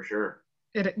for sure.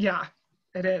 Yeah,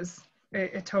 it is.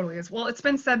 It totally is. Well, it's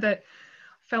been said that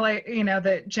I feel like,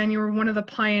 that Jen, you were one of the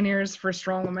pioneers for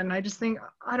strong women. I just think,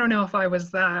 I don't know if I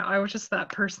was that. I was just that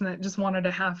person that just wanted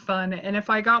to have fun. And if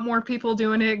I got more people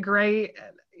doing it, great,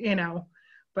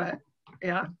 but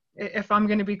yeah, if I'm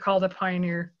going to be called a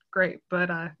pioneer, great. But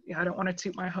yeah, I don't want to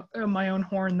toot my own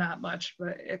horn that much.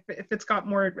 But if it's got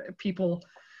more people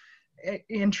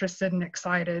interested and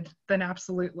excited, then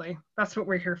absolutely. That's what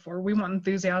we're here for. We want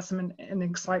enthusiasm and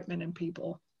excitement in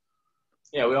people.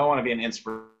 Yeah, we all want to be an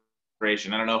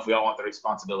inspiration. I don't know if we all want the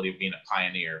responsibility of being a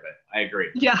pioneer, but I agree.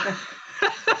 Yeah,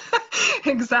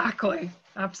 exactly.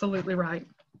 Absolutely right.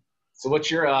 So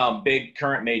what's your big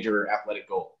current major athletic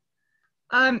goal?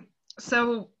 Um,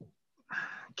 so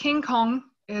King Kong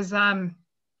is in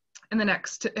the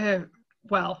next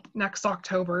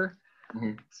October.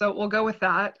 Mm-hmm. So we'll go with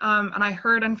that. And I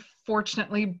heard,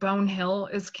 unfortunately, Bone Hill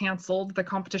is canceled, the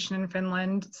competition in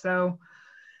Finland. So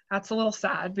that's a little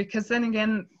sad, because then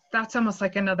again, that's almost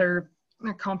like another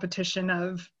competition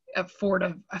of 4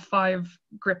 to 5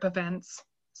 grip events.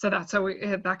 So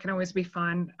that can always be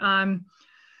fun.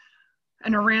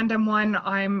 And a random one,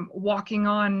 I'm walking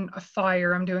on a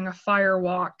fire. I'm doing a fire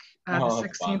walk the Oh,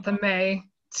 that's fun. 16th of May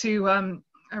to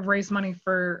raise money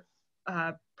for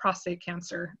prostate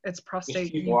cancer. It's Just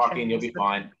Prostate keep UK. walking, you'll be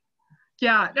fine.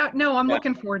 Yeah, no, I'm Yeah,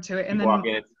 looking forward to it. And keep then,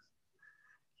 walking.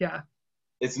 yeah.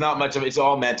 It's not much of it's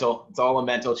all mental. It's all a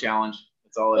mental challenge.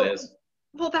 That's all it Well, is.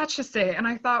 well, that's just it. And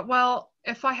I thought, well,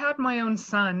 if I had my own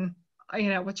son,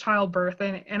 with childbirth,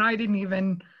 and I didn't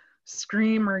even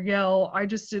scream or yell, I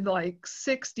just did like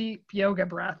 6 deep yoga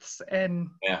breaths, and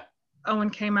Yeah. Owen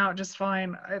came out just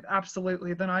fine.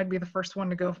 Absolutely. Then I'd be the first one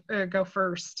to go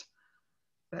first.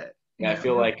 But Yeah, I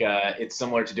feel like it's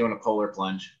similar to doing a polar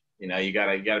plunge. You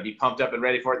gotta be pumped up and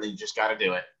ready for it, and then you just gotta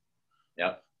do it.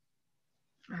 Yep.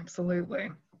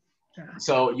 absolutely. Yeah.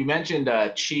 So you mentioned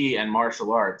chi and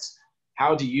martial arts.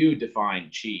 How do you define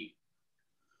chi?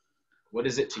 What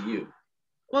is it to you?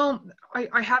 Well,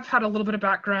 I have had a little bit of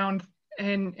background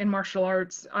in martial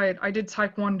arts. I did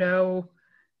Taekwondo,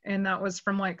 and that was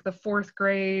from like the 4th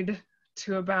grade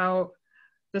to about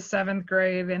the 7th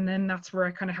grade. And then that's where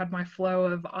I kind of had my flow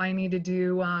of, I need to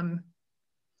do,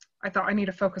 I thought I need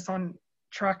to focus on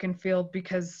track and field,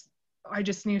 because I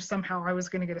just knew somehow I was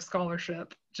going to get a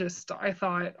scholarship. I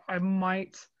thought I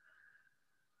might,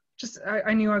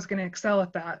 I knew I was going to excel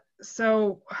at that.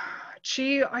 So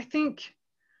Chi, I think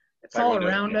it's all Taekwondo is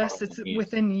around one of us. my It's keys.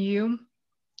 within you.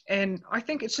 And I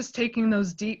think it's just taking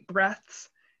those deep breaths,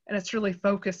 and it's really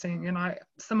focusing. And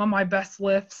some of my best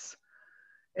lifts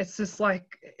it's just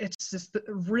like, it's just the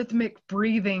rhythmic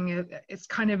breathing. It's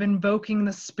kind of invoking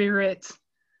the spirit,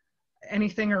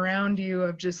 anything around you,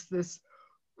 of just this,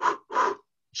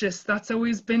 just, that's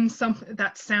always been something,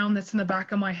 that sound that's in the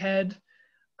back of my head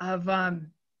of,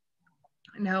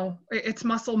 no, it's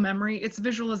muscle memory, it's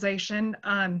visualization.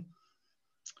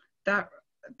 That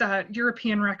that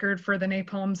European record for the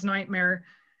Napalm's Nightmare,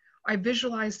 I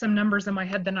visualized some numbers in my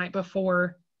head the night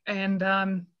before, and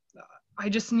I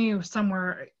just knew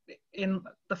somewhere in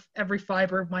every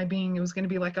fiber of my being it was going to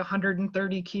be like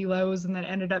 130 kilos, and then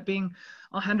ended up being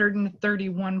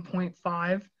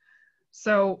 131.5.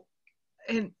 So,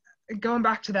 and going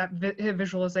back to that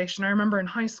visualization, I remember in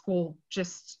high school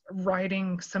just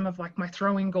writing some of like my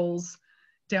throwing goals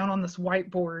down on this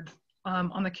whiteboard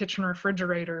on the kitchen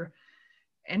refrigerator,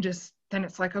 and just then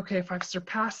it's like, okay, if I've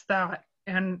surpassed that.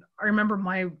 And I remember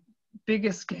my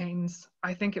biggest gains,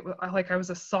 I think it was like I was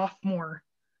a sophomore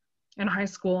in high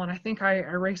school, and I think I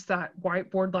erased that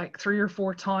whiteboard like 3 or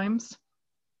 4 times.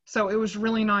 So it was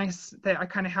really nice that I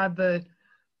kind of had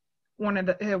one of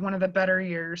the better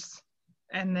years.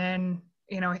 And then,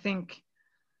 I think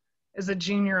as a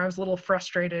junior, I was a little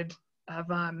frustrated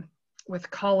of with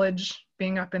college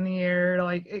being up in the air,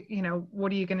 like,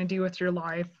 what are you going to do with your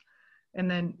life? And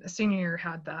then a senior year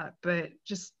had that, but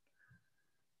just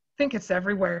think it's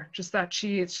everywhere. Just that chi,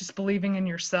 it's just believing in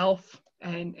yourself,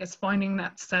 and it's finding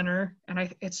that center.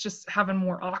 And it's just having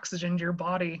more oxygen to your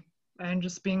body, and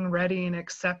just being ready and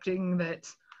accepting that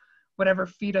whatever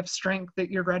feat of strength that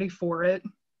you're ready for it,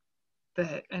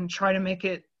 and try to make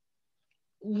it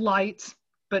light,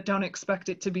 but don't expect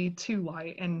it to be too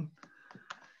light, and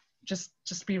just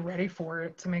be ready for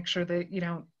it to make sure that you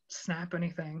don't snap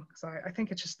anything. So I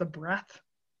think it's just the breath.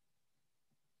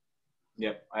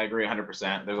 Yep, I agree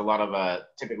 100%. There's a lot of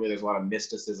typically there's a lot of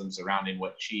mysticism surrounding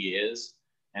what chi is,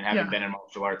 and having been in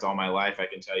martial arts all my life, I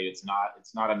can tell you it's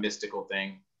not a mystical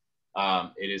thing.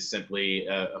 It is simply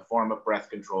a form of breath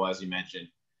control, as you mentioned.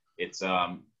 It's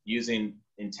using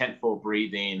intentful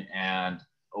breathing and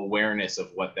awareness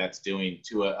of what that's doing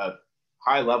to a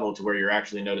high level, to where you're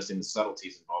actually noticing the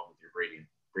subtleties involved with your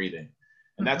breathing.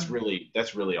 And that's really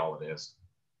all it is.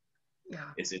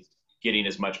 Yeah. It's getting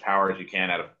as much power as you can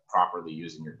out of properly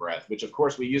using your breath, which of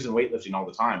course we use in weightlifting all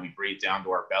the time. We breathe down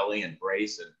to our belly and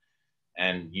brace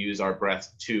and use our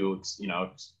breath to,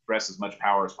 express as much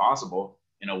power as possible.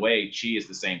 In a way, chi is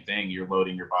the same thing. You're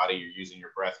loading your body, you're using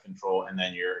your breath control, and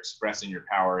then you're expressing your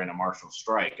power in a martial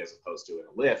strike as opposed to in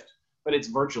a lift, but it's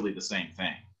virtually the same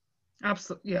thing.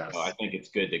 Absolutely, yes. So I think it's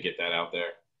good to get that out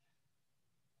there.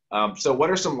 So what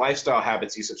are some lifestyle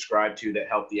habits you subscribe to that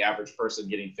help the average person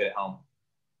getting fit at home?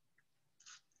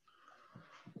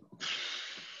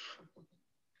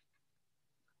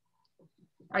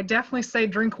 I definitely say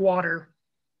drink water.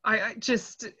 I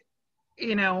just,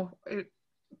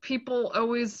 people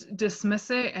always dismiss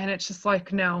it, and it's just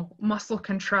like, no, muscle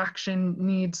contraction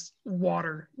needs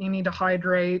water. You need to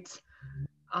hydrate.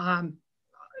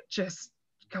 Just,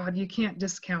 God, you can't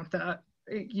discount that.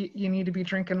 You need to be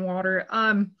drinking water.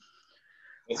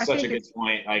 It's such a good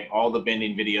point. Like all the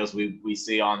bending videos we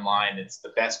see online, it's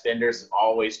the best benders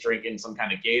always drinking some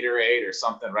kind of Gatorade or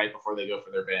something right before they go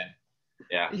for their bend.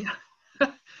 Yeah.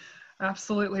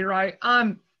 Absolutely right.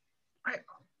 And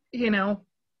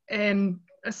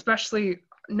especially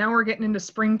now we're getting into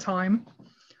springtime.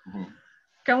 Mm-hmm.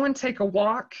 Go and take a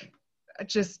walk.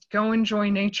 Just go enjoy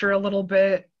nature a little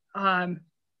bit.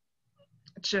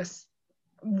 Just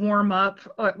warm up.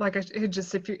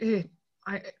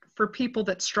 For people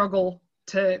that struggle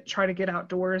to try to get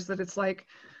outdoors, that it's like,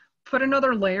 put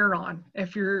another layer on.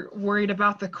 If you're worried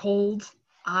about the cold,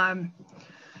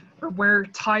 or wear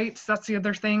tights. That's the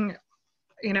other thing.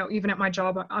 Even at my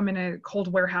job, I'm in a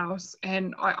cold warehouse,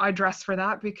 and I dress for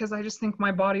that because I just think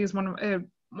my body is one of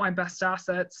my best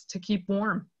assets to keep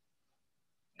warm.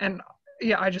 And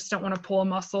I just don't want to pull a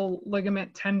muscle,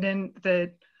 ligament, tendon.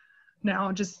 That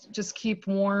now just keep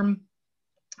warm.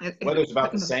 Weather's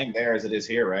about the same there as it is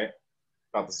here, right?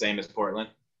 About the same as Portland.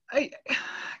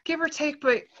 Give or take,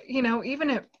 but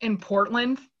even in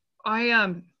Portland,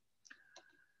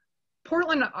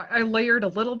 Portland, I layered a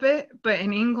little bit, but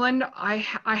in England, I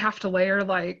have to layer.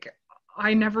 Like,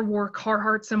 I never wore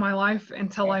Carhartts in my life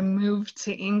until I moved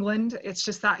to England. It's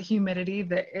just that humidity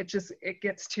that it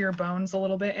gets to your bones a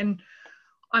little bit. And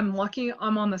I'm lucky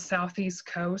I'm on the southeast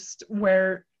coast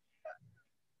where,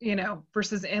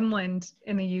 versus inland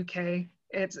in the UK,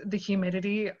 it's the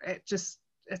humidity. It's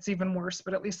even worse,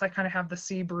 but at least I kind of have the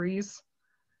sea breeze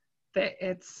that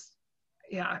it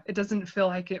doesn't feel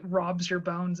like it robs your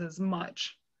bones as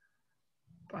much.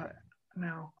 But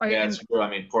no. Yeah, it's true. I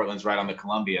mean, Portland's right on the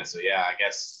Columbia, so yeah, I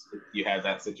guess you had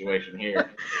that situation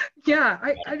here. Yeah,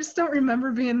 I just don't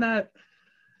remember being that.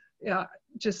 Yeah,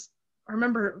 just I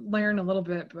remember layering a little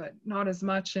bit, but not as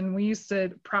much. And we used to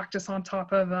practice on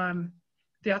top of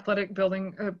the athletic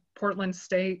building at Portland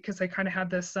State because they kind of had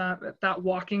this that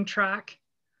walking track.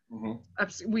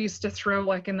 We used to throw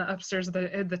like in the upstairs of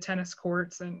the tennis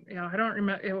courts, and yeah, I don't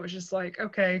remember. It was just like,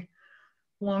 okay,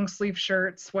 long sleeve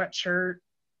shirt, sweatshirt,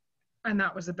 and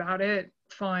that was about it.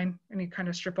 Fine, and you kind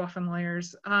of strip off in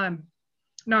layers. No,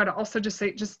 I'd also just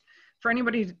say, just for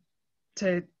anybody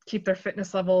to keep their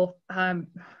fitness level.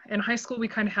 In high school, we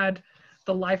kind of had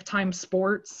the lifetime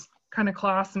sports kind of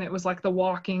class, and it was like the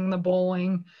walking, the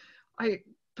bowling.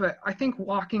 But I think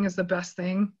walking is the best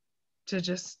thing to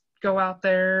just go out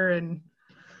there and,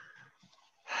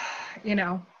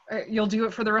 you'll do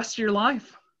it for the rest of your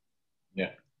life. Yeah.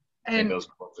 I think those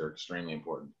sports are extremely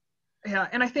important. Yeah.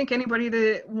 And I think anybody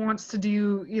that wants to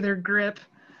do either grip,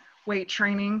 weight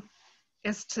training,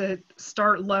 is to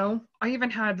start low. I even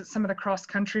had some of the cross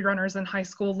country runners in high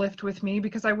school lift with me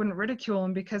because I wouldn't ridicule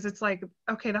them, because it's like,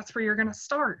 okay, that's where you're going to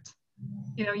start.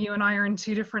 You and I are in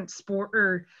two different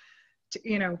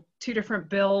two different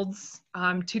builds,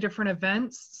 two different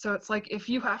events. So it's like, if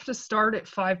you have to start at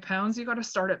 5 pounds, you got to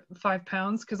start at 5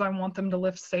 pounds, because I want them to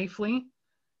lift safely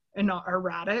and not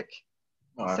erratic.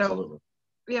 Oh, absolutely.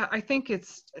 So yeah, I think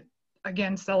it's,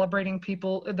 again, celebrating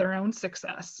people, their own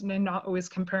success, and not always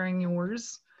comparing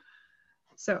yours.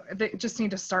 So they just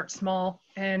need to start small.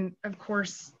 And of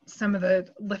course, some of the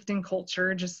lifting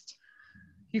culture, just,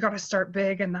 you got to start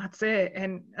big and that's it.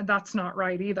 And that's not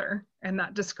right either. And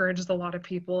that discourages a lot of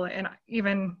people. And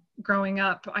even growing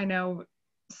up, I know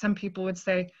some people would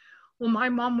say, well, my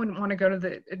mom wouldn't want to go to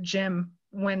the gym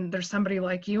when there's somebody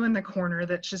like you in the corner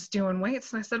that's just doing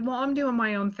weights. And I said, well, I'm doing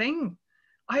my own thing.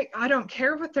 I don't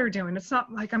care what they're doing. It's not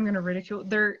like I'm going to ridicule.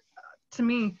 To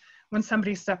me, when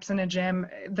somebody steps in a gym,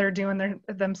 they're doing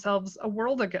themselves a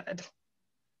world of good.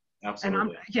 Absolutely.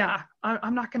 And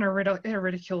I'm not going to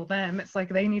ridicule them. It's like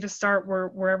they need to start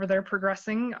wherever they're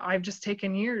progressing. I've just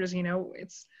taken years,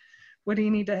 it's, what do you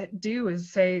need to do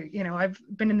is say, I've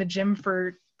been in the gym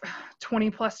for 20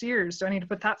 plus years. Do I need to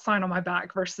put that sign on my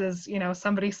back versus,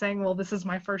 somebody saying, well, this is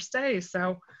my first day.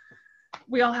 So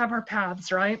we all have our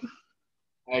paths, right?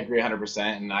 I agree 100%.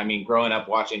 And I mean, growing up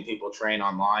watching people train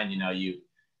online,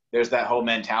 there's that whole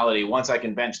mentality. Once I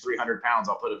can bench 300 pounds,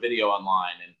 I'll put a video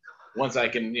online. And once I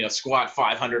can, squat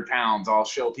 500 pounds, I'll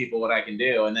show people what I can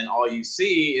do. And then all you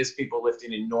see is people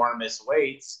lifting enormous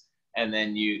weights. And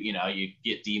then you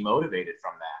get demotivated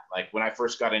from that. Like when I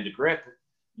first got into grip,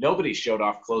 nobody showed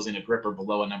off closing a gripper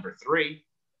below a number 3.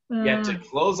 Yet to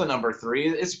close a number 3,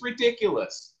 it's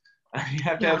ridiculous. You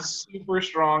have to have super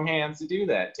strong hands to do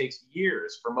that. It takes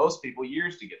years, for most people,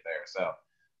 years to get there. So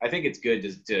I think it's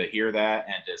good to hear that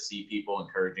and to see people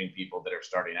encouraging people that are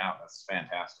starting out. That's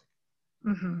fantastic.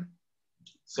 Mm-hmm.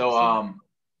 So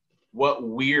what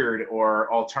weird or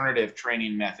alternative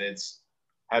training methods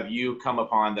have you come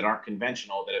upon that aren't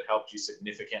conventional that have helped you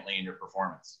significantly in your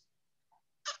performance?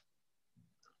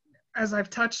 As I've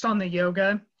touched on the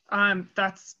yoga,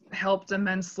 that's helped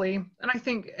immensely. And I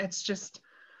think it's just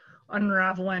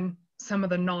unraveling some of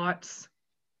the knots.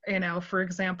 For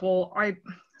example, I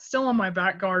still on my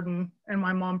back garden, and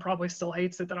my mom probably still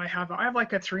hates it that I have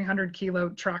like a 300 kilo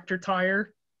tractor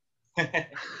tire.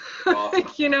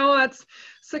 That's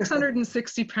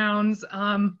 660 pounds.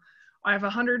 I have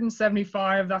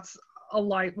 175. That's a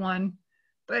light one,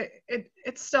 but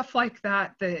it's stuff like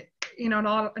that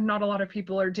not a lot of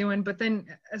people are doing. But then,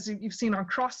 as you've seen on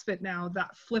CrossFit now,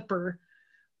 that flipper,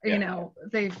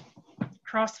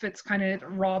 CrossFit's kind of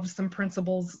robs some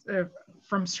principles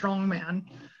from strongman,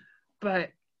 but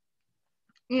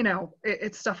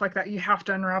it's stuff like that. You have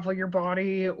to unravel your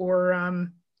body, or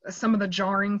some of the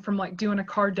jarring from like doing a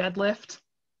car deadlift.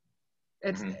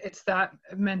 It's that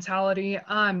mentality.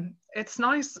 It's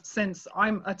nice, since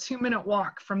I'm a 2-minute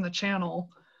walk from the channel,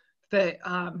 that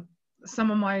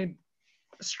some of my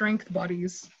strength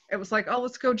buddies, it was like, oh,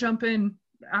 let's go jump in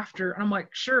after. And I'm like,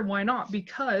 sure, why not?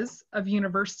 Because of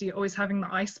university always having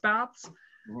the ice baths,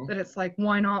 that it's like,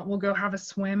 why not? We'll go have a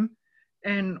swim.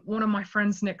 And one of my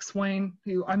friends, Nick Swain,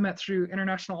 who I met through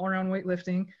International All-Around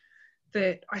Weightlifting,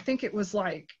 that I think it was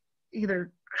like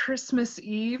either Christmas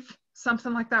Eve,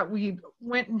 something like that, we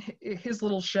went in his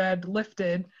little shed,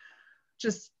 lifted,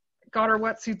 just got our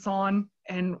wetsuits on,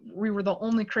 and we were the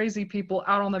only crazy people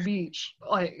out on the beach,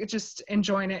 like just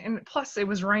enjoying it. And plus it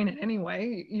was raining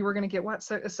anyway, you were going to get wet,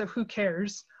 so who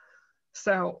cares?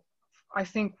 So I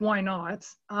think, why not?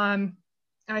 And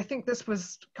I think this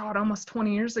was, God, almost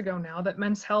 20 years ago now, that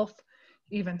Men's Health,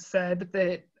 even said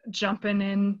that jumping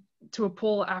in to a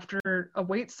pool after a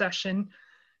weight session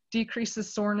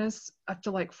decreases soreness up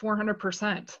to like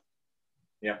 400%.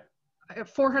 Yeah.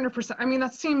 400%. I mean,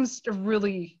 that seems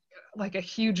really like a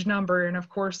huge number. And of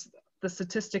course, the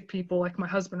statistic people like my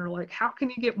husband are like, how can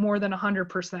you get more than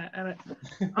 100%? And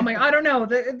I'm like, I don't know.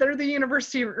 They're the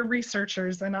university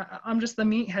researchers, and I'm just the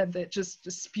meathead that just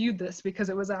spewed this because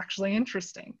it was actually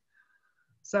interesting.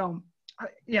 So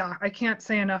yeah, I can't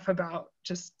say enough about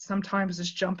just sometimes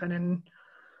just jumping in,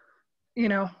 you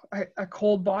know, a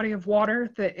cold body of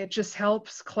water, that it just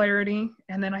helps clarity.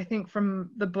 And then I think from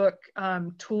the book,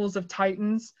 Tools of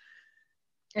Titans,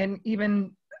 and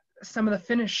even some of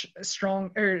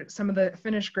the some of the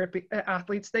Finnish grip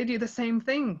athletes, they do the same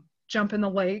thing, jump in the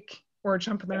lake or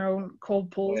jump in their own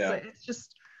cold pools. Oh, yeah.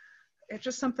 It's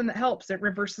just something that helps. It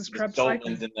reverses Krebs cycle.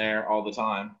 Stoltman's in there all the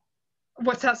time.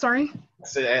 What's that? Sorry?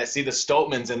 I see the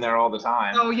Stoltman's in there all the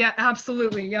time. Oh yeah,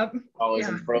 absolutely. Yep. Always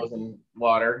in frozen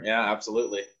water. Yeah,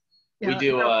 absolutely. Yeah, we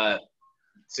do.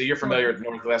 So you're familiar with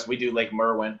Northwest. We do Lake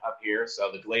Merwin up here.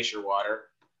 So the glacier water.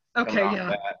 Okay.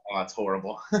 Yeah. Oh, it's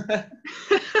horrible.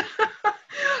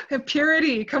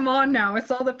 Purity. Come on now.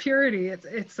 It's all the purity.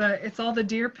 It's all the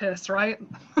deer piss, right?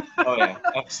 Oh yeah,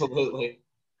 absolutely.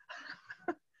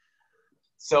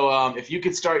 So if you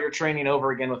could start your training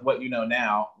over again with what you know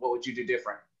now, what would you do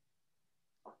different?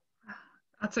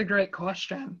 That's a great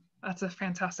question. That's a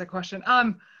fantastic question.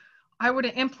 I would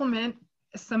implement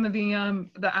some of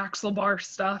the axle bar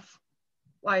stuff,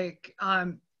 like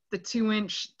the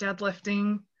 2-inch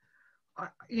deadlifting,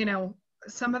 you know,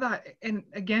 some of that, and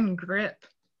again, grip.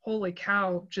 Holy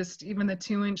cow, just even the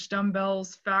 2-inch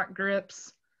dumbbells, fat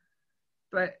grips.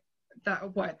 But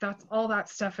that's all that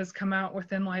stuff has come out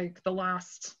within like the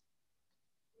last,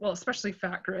 well, especially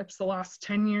fat grips, the last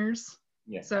 10 years.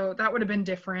 Yeah. So that would have been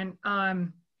different.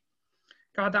 God,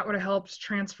 that would have helped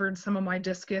transferred some of my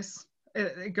discus.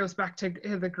 It goes back to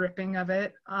the gripping of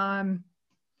it. God,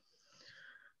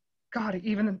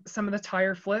 even some of the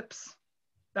tire flips,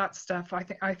 that stuff,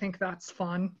 I think that's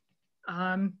fun.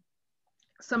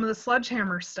 Some of the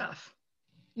sledgehammer stuff,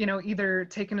 you know, either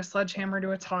taking a sledgehammer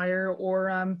to a tire,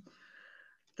 or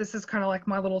this is kind of like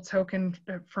my little token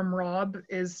from Rob,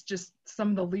 is just some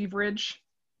of the leverage.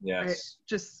 Yes.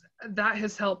 That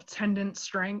has helped tendon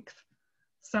strength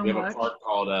so much. We have a park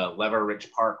called Lever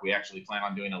Ridge Park. We actually plan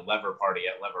on doing a lever party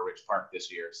at Lever Ridge Park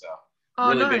this year. So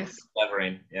really nice. Big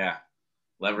levering. Yeah.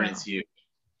 Levering's huge.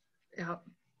 Yeah.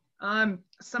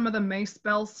 Some of the mace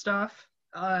bell stuff.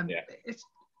 It's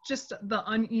just the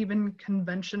uneven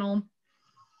conventional.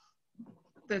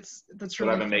 That's what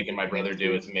really I've been making my brother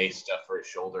do is mace stuff for his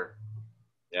shoulder.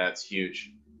 Yeah, it's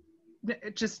huge.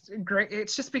 It's just great.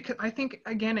 It's just because I think,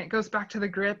 again, it goes back to the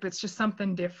grip. It's just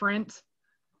something different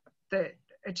that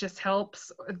it just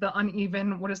helps. The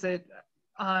uneven, what is it?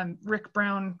 Rick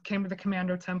Brown came to the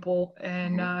Commando Temple,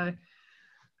 and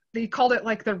they called it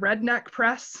like the redneck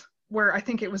press, where I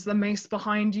think it was the mace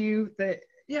behind you.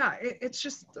 It's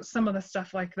just some of the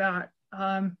stuff like that.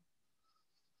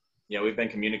 Yeah, we've been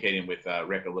communicating with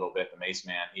Rick a little bit, the Mace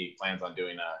Man. He plans on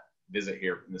doing a visit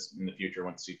here in the future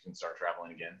once he can start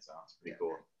traveling again. So it's pretty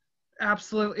cool.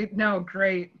 Absolutely. No,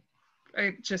 great.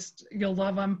 You'll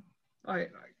love him.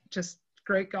 Just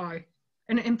great guy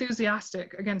and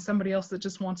enthusiastic. Again, somebody else that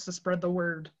just wants to spread the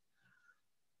word.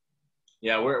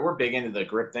 Yeah, we're big into the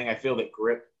grip thing. I feel that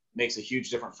grip makes a huge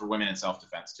difference for women in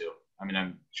self-defense too. I mean,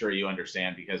 I'm sure you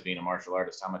understand, because being a martial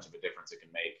artist, how much of a difference it can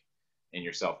make in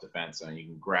your self-defense. And you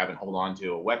can grab and hold on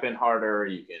to a weapon harder.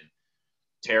 You can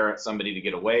tear at somebody to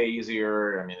get away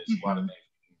easier. I mean, there's a lot of things,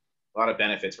 a lot of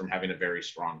benefits from having a very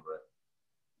strong grip.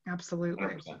 Absolutely.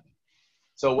 100%.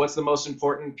 So what's the most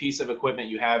important piece of equipment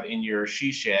you have in your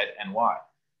she shed, and why?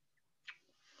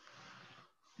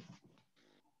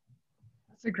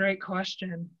 That's a great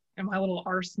question. In my little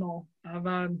arsenal of,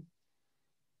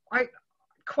 I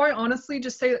quite honestly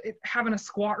just say having a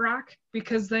squat rack,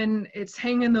 because then it's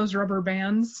hanging those rubber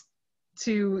bands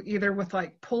to either with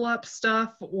like pull-up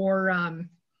stuff, or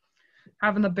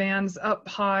having the bands up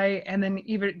high, and then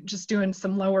even just doing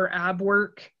some lower ab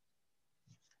work.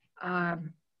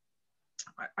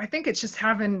 I think it's just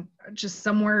having just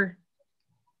somewhere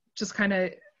just kind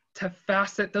of to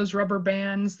facet those rubber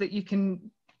bands that you can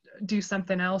do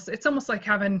something else. It's almost like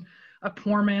having a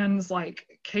poor man's like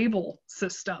cable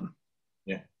system,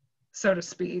 so to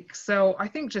speak. So I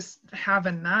think just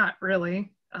having that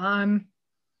really. And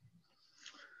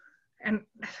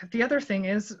the other thing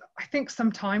is, I think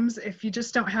sometimes if you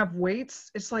just don't have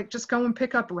weights, it's like just go and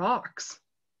pick up rocks.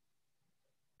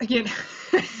 Again,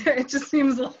 it just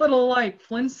seems a little like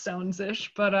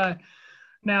Flintstones-ish, but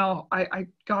Now I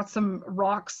got some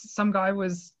rocks. Some guy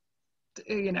was,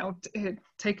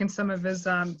 taking some of his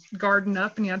garden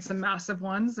up, and he had some massive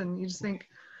ones, and you just think,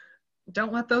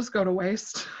 don't let those go to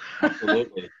waste.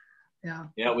 Absolutely. Yeah.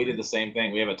 Yeah, we did the same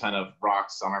thing. We have a ton of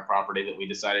rocks on our property that we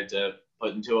decided to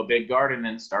put into a big garden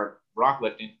and start rock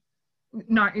lifting.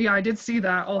 Yeah, I did see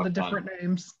that, all the different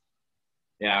names.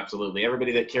 Yeah, absolutely.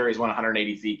 Everybody that carries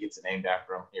 180 feet gets it named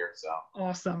after them here. So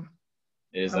awesome.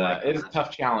 It is a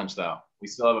tough challenge, though. We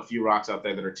still have a few rocks out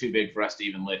there that are too big for us to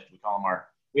even lift.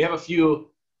 We have a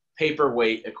few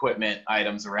paperweight equipment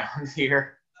items around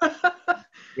here.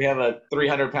 We have a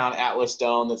 300-pound Atlas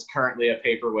stone that's currently a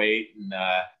paperweight, and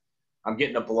I'm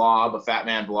getting a Fat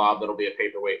Man blob that'll be a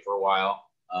paperweight for a while.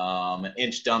 An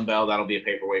inch dumbbell that'll be a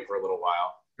paperweight for a little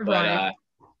while. But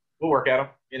we'll work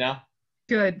at them,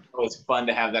 Good. It's fun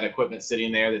to have that equipment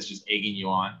sitting there that's just egging you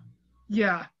on.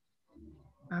 Yeah,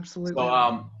 absolutely.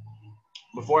 So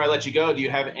before I let you go, do you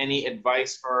have any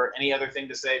advice for any other thing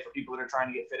to say for people that are trying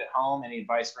to get fit at home? Any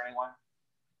advice for anyone?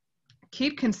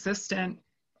 Keep consistent.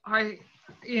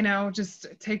 Just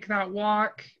take that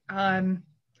walk.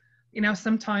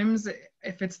 Sometimes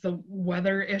if it's the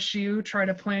weather issue, try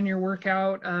to plan your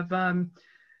workout of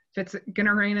if it's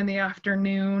gonna rain in the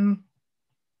afternoon,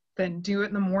 then do it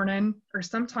in the morning. Or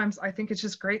sometimes I think it's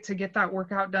just great to get that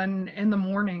workout done in the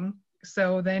morning.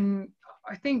 So then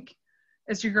I think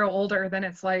as you grow older, then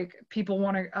it's like people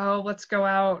want to, let's go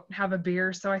out, have a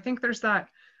beer. So I think there's that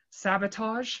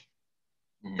sabotage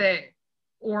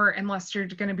or unless you're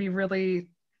going to be really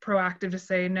proactive to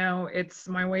say, no, it's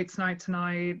my weights night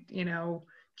tonight,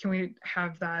 can we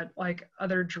have that like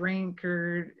other drink,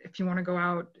 or if you want to go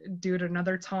out, do it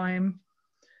another time.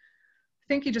 I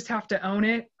think you just have to own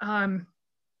it.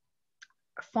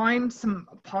 Find some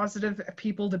positive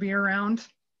people to be around.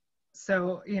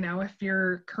 So, if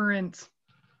your current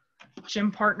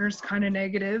gym partner's kind of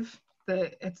negative,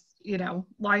 that it's,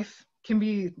 life can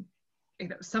be,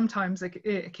 sometimes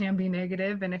it can be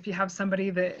negative. And if you have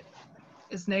somebody that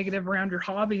is negative around your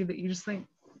hobby, that you just think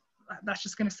that's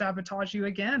just going to sabotage you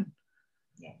again.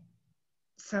 Yeah.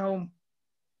 So,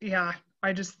 yeah,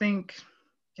 I just think,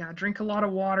 drink a lot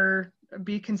of water,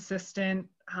 be consistent,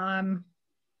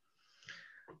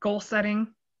 goal setting,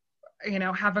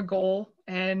 have a goal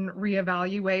and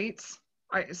reevaluate,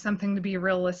 something to be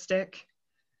realistic.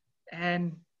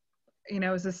 And,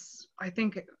 I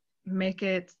think make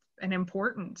it an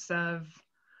importance of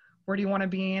where do you want to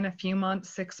be in a few months,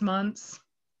 6 months?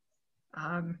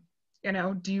 Do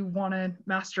you want to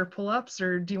master pull-ups,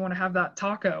 or do you want to have that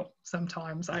taco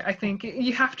sometimes? I think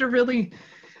you have to really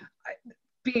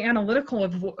be analytical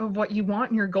of what you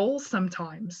want in your goals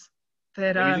sometimes.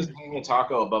 That you just hang a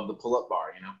taco above the pull-up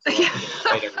bar, every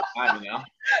time,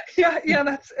 Yeah,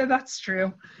 that's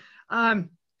true.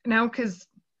 Because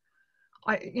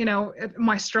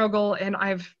my struggle, and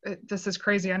this is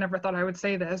crazy. I never thought I would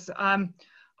say this.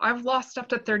 I've lost up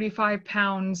to 35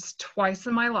 pounds twice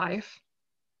in my life.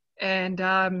 And,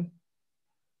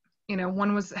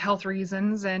 one was health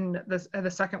reasons. And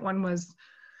the second one was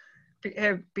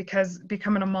because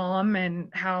becoming a mom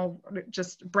and how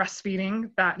just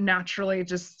breastfeeding, that naturally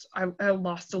I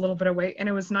lost a little bit of weight. And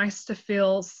it was nice to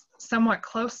feel somewhat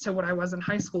close to what I was in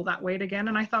high school, that weight again.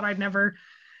 And I thought I'd never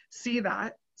see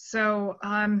that. So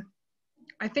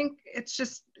I think it's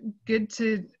just good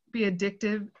to be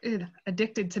addicted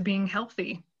to being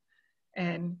healthy,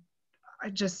 and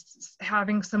just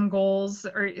having some goals,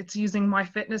 or it's using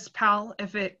MyFitnessPal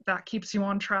if that keeps you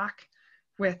on track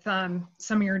with some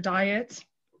of your diet.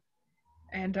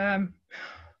 And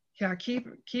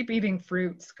keep eating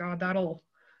fruits. God, that'll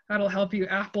help you.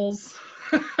 Apples.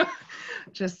 I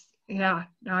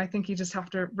think you just have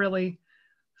to really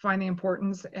find the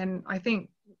importance. And I think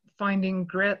finding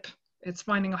grip, it's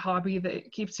finding a hobby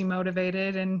that keeps you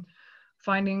motivated, and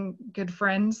finding good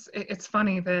friends. It's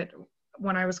funny that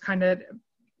when I was kind of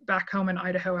back home in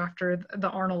Idaho after the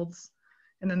Arnolds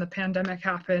and then the pandemic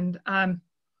happened,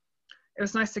 it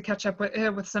was nice to catch up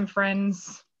with some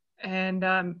friends.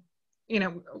 And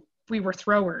we were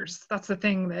throwers. That's the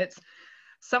thing, that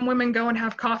some women go and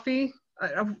have coffee.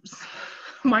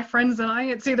 My friends and I,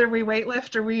 it's either we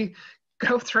weightlift or we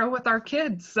go throw with our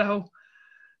kids. So,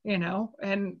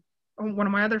 and one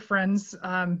of my other friends,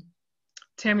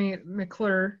 Tammy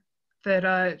McClure,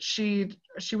 that she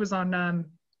was on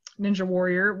Ninja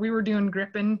Warrior. We were doing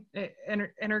gripping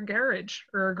in her garage,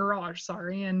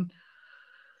 and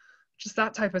just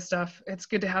that type of stuff. It's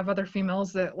good to have other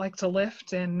females that like to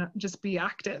lift and just be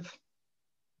active.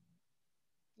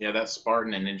 Yeah, that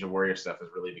Spartan and Ninja Warrior stuff has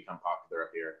really become popular up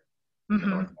here in the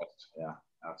Northwest. Yeah,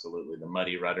 absolutely. The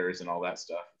muddy rudders and all that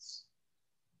stuff.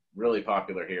 really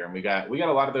popular here, and we got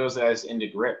a lot of those guys into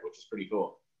grip, which is pretty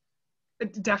cool.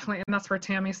 Definitely, and that's where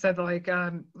Tammy said like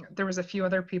there was a few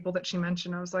other people that she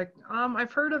mentioned. I was like,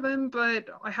 I've heard of them, but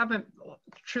I haven't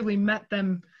truly met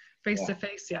them face to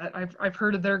face yet. I've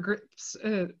heard of their grip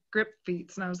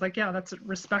feats, and I was like, yeah, that's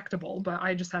respectable, but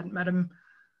I just hadn't met him.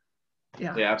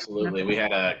 Yeah, absolutely. We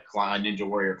had a Ninja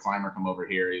Warrior climber come over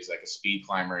here. He's like a speed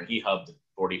climber, and he hubbed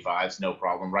 45s, no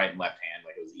problem, right and left hand,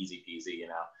 like it was easy peasy. You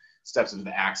know, steps into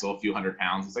the axle, a few 100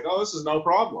 pounds. It's like, oh, this is no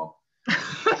problem.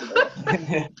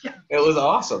 It was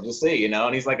awesome to see, you know,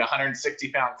 and he's like a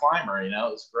 160-pound climber, you know,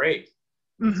 it was great.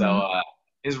 Mm-hmm. So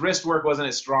his wrist work wasn't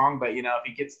as strong, but, you know, if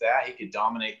he gets that, he could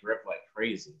dominate grip like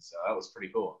crazy. So that was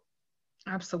pretty cool.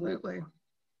 Absolutely.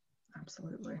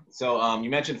 So you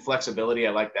mentioned flexibility.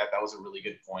 I like that. That was a really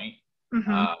good point.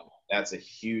 Mm-hmm. That's a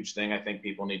huge thing I think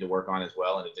people need to work on as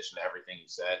well, in addition to everything you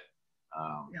said.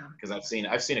 Because I've seen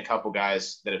a couple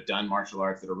guys that have done martial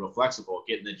arts that are real flexible,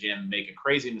 get in the gym, make a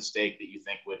crazy mistake that you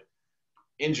think would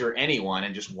injure anyone,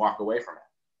 and just walk away from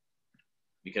it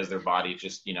because their body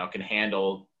just, you know, can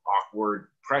handle awkward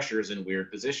pressures in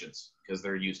weird positions because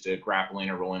they're used to grappling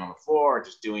or rolling on the floor or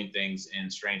just doing things in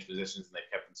strange positions, and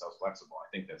they've kept themselves flexible. I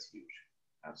think that's huge.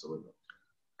 Absolutely.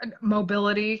 And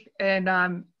mobility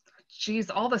and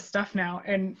geez, all the stuff now,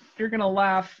 and you're gonna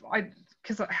laugh.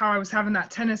 Because how I was having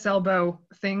that tennis elbow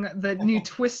thing, the new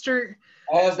twister.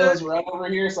 I have those right over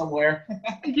here somewhere.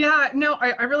 Yeah, no,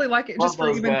 I really like it. Love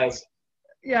those guys.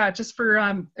 Yeah, just for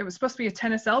it was supposed to be a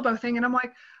tennis elbow thing, and I'm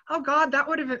like, oh God, that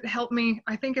would have helped me.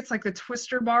 I think it's like the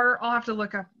twister bar. I'll have to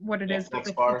look up what it is.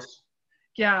 Twist bars.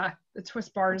 Yeah, the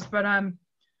twist bars. But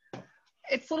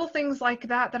it's little things like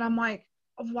that I'm like,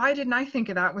 why didn't I think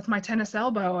of that with my tennis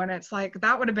elbow? And it's like,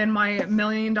 that would have been my $1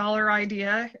 million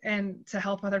idea, and to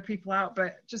help other people out.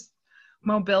 But just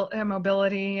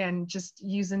mobility and just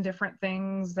using different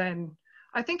things. And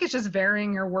I think it's just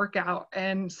varying your workout.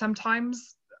 And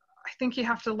sometimes I think you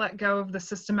have to let go of the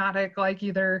systematic, like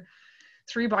either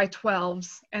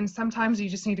 3x12s. And sometimes you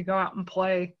just need to go out and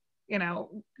play, you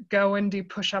know, go and do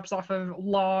push-ups off of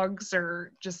logs,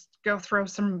 or just go throw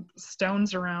some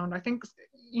stones around. I think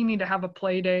you need to have a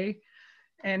play day.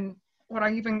 And what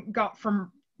I even got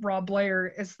from Rob Blair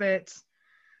is that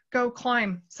go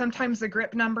climb. Sometimes the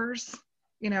grip numbers,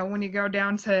 you know, when you go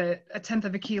down to 1/10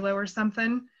 of a kilo or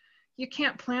something, you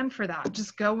can't plan for that.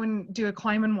 Just go and do a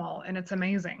climbing wall, and it's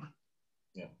amazing.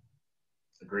 Yeah,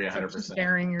 agree 100%.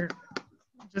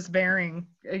 Just varying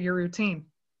your routine.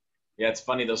 Yeah, it's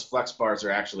funny. Those flex bars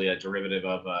are actually a derivative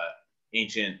of an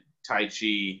ancient Tai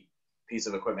Chi piece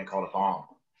of equipment called a bong.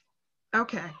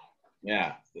 Okay.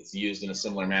 Yeah, it's used in a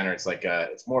similar manner. It's like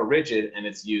it's more rigid, and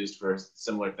it's used for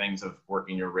similar things of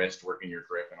working your wrist, working your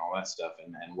grip, and all that stuff,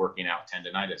 and working out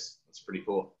tendonitis. It's pretty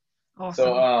cool. Awesome.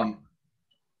 So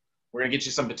we're gonna get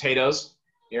you some potatoes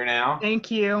here now.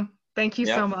 Thank you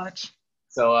so much.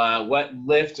 So what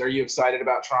lift are you excited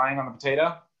about trying on the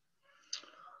potato?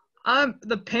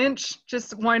 The pinch.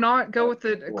 Just why not go with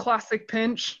the classic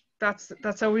pinch?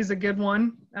 That's always a good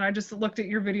one. And I just looked at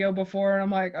your video before, and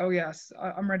I'm like, oh yes,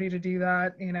 I'm ready to do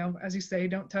that. You know, as you say,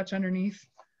 don't touch underneath,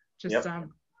 just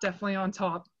definitely on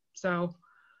top. So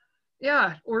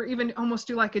yeah, or even almost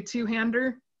do like a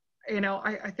two-hander. You know,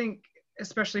 I think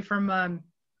especially from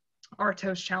our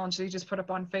toast challenge that you just put up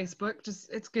on Facebook,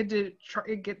 just it's good to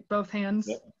try get both hands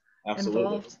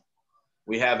involved.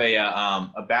 We have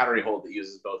a battery hold that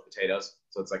uses both potatoes,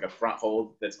 so it's like a front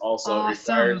hold that's also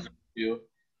required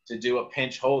to do a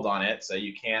pinch hold on it, so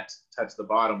you can't touch the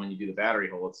bottom when you do the battery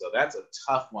hold. So that's a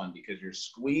tough one because you're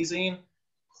squeezing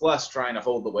plus trying to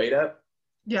hold the weight up.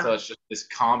 Yeah. So it's just this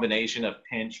combination of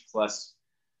pinch plus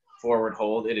forward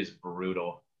hold. It is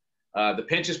brutal. The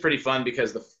pinch is pretty fun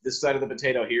because this side of the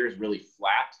potato here is really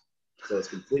flat, so it's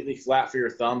completely flat for your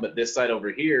thumb, but this side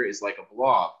over here is like a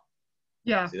blob.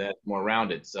 Yeah. See, that's more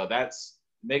rounded. So that's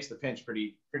makes the pinch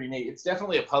pretty neat. It's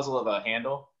definitely a puzzle of a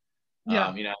handle.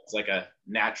 Yeah. You know, it's like a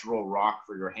natural rock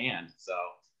for your hand. So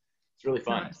it's really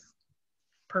fun. Nice.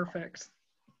 Perfect.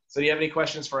 So do you have any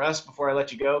questions for us before I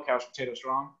let you go, Couch Potato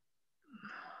Strong?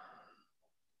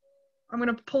 I'm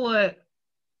going to pull a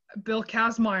Bill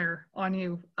Kazmaier on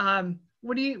you.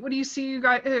 What do you see you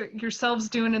guys yourselves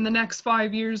doing in the next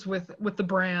 5 years with the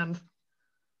brand?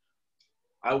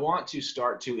 I want to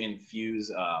start to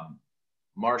infuse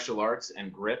martial arts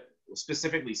and grip,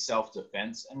 specifically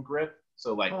self-defense and grip.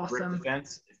 So like grip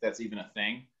defense, if that's even a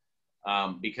thing,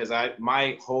 because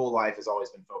my whole life has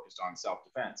always been focused on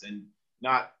self-defense, and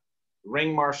not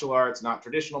ring martial arts, not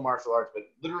traditional martial arts, but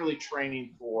literally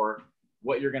training for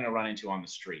what you're going to run into on the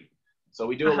street. So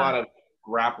we do a lot of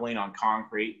grappling on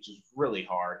concrete, which is really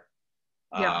hard.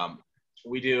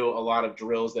 we do a lot of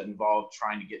drills that involve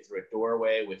trying to get through a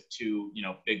doorway with two,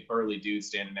 big burly dudes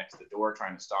standing next to the door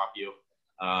trying to stop you.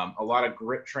 A lot of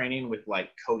grip training with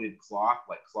like coated cloth,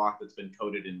 like cloth that's been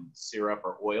coated in syrup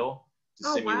or oil to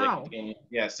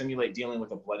simulate dealing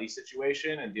with a bloody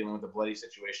situation and dealing with a bloody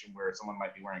situation where someone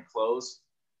might be wearing clothes.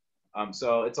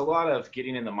 So it's a lot of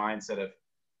getting in the mindset of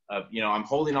I'm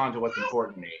holding on to what's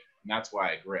important to me, and that's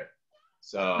why I grip.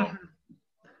 So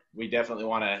we definitely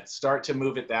want to start to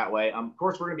move it that way. Of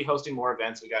course, we're going to be hosting more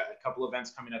events. We got a couple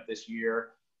events coming up this year.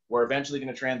 We're eventually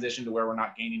going to transition to where we're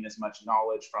not gaining as much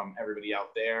knowledge from everybody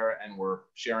out there, and we're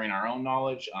sharing our own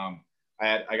knowledge.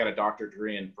 I got a doctorate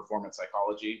degree in performance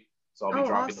psychology, so I'll be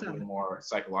dropping a little more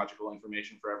psychological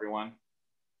information for everyone.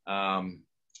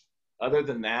 Other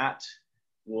than that,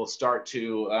 we'll start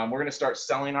to, we're going to start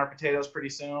selling our potatoes pretty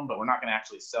soon, but we're not going to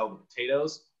actually sell the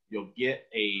potatoes. You'll get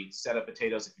a set of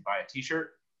potatoes if you buy a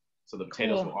t-shirt. So the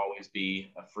potatoes will always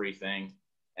be a free thing.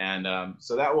 And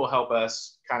so that will help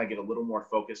us kind of get a little more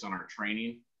focused on our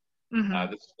training.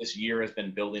 This year has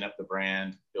been building up the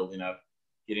brand,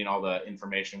 getting all the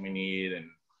information we need and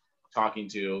talking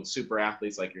to super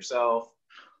athletes like yourself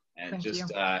and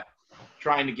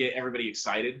trying to get everybody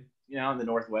excited, in the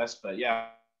Northwest. But yeah,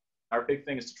 our big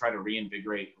thing is to try to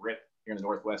reinvigorate grip here in the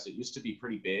Northwest. It used to be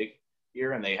pretty big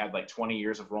here, and they had like 20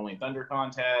 years of Rolling Thunder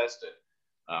contest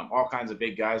and all kinds of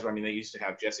big guys. I mean, they used to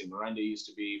have Jesse Miranda used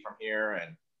to be from here.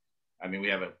 And I mean, we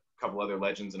have a couple other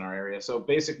legends in our area. So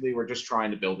basically we're just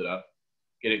trying to build it up,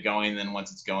 get it going. Then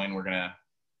once it's going, we're going to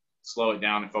slow it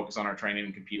down and focus on our training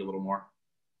and compete a little more.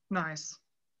 Nice.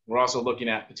 We're also looking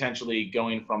at potentially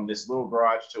going from this little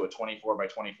garage to a 24 by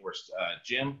 24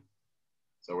 gym.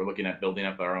 So we're looking at building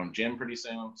up our own gym pretty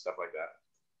soon, stuff like that.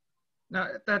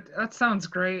 No, that sounds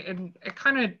great. And it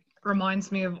kind of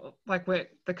reminds me of like what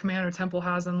the Commando Temple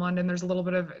has in London. There's a little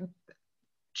bit of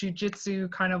jiu-jitsu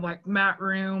kind of like mat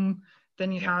room.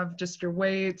 Then you have just your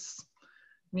weights,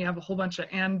 and you have a whole bunch of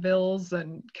anvils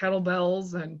and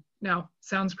kettlebells, and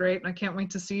sounds great. And I can't wait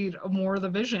to see more of the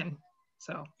vision.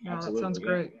 So that sounds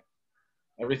great.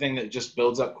 Everything that just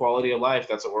builds up quality of life.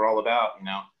 That's what we're all about.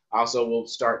 Also, we'll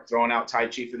start throwing out Tai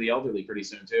Chi for the elderly pretty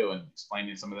soon too, and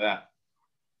explaining some of that.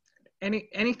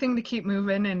 Anything to keep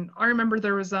moving. And I remember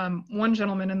there was one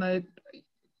gentleman in the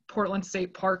Portland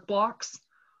State Park blocks.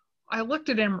 I looked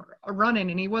at him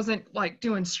running, and he wasn't like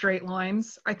doing straight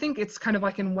lines. I think it's kind of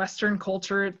like in Western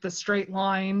culture, the straight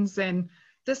lines. And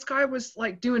this guy was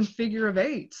like doing figure of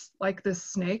eights, like this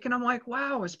snake. And I'm like,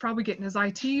 wow, he's probably getting his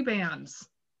IT bands.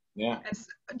 Yeah.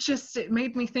 And it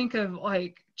made me think of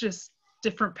like just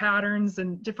different patterns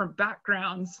and different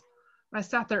backgrounds. I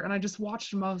sat there and I just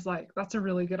watched him. I was like, that's a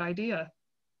really good idea.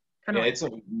 It's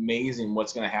amazing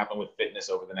what's going to happen with fitness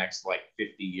over the next like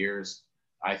 50 years.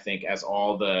 I think as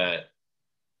all the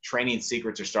training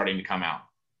secrets are starting to come out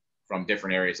from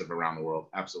different areas of around the world.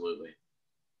 Absolutely.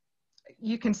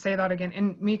 You can say that again.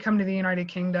 And me coming to the United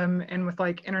Kingdom and with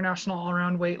like international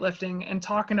all-around weightlifting and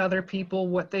talking to other people,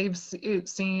 what they've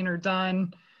seen or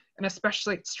done. And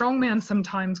especially strongman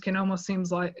sometimes can almost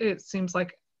seems like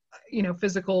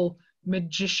physical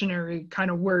magicianary kind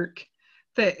of work,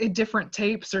 that different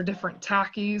tapes or different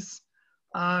tackies.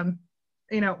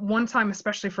 One time,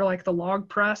 especially for like the log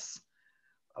press,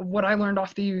 what I learned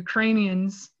off the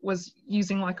Ukrainians was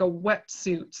using like a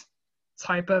wetsuit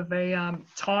type of a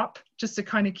top, just to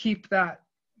kind of keep that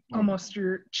almost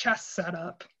your chest set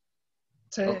up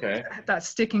to that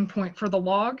sticking point for the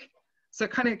log. So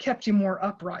it kind of kept you more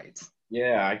upright.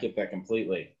 Yeah, I get that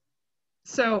completely.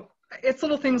 So it's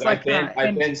little things like that.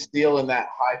 I've been still in that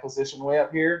high position way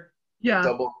up here. Yeah.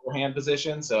 Double overhand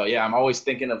position. So yeah, I'm always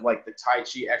thinking of like the Tai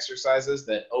Chi exercises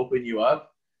that open you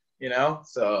up,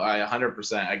 so I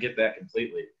 100%, I get that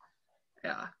completely.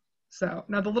 Yeah. So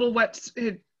now the little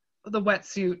wetsuit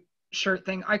shirt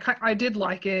thing, I did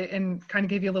like it and kind of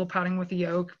gave you a little padding with the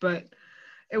yoke, but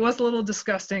it was a little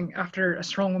disgusting after a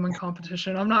strong woman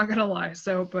competition. I'm not going to lie.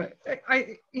 So, but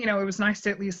it was nice to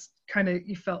at least kind of,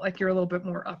 you felt like you're a little bit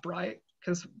more upright,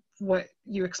 because what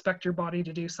you expect your body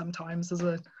to do sometimes is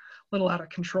a little out of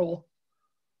control.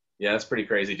 Yeah, that's pretty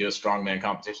crazy. Do a strongman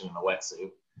competition in a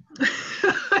wetsuit.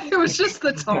 It was just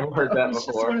the top. I've heard that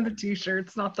before. Just one of the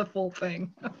t-shirts, not the full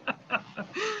thing.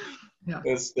 Yeah.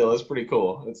 It's pretty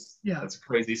cool. It's a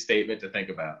crazy statement to think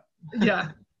about.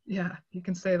 Yeah, you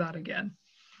can say that again.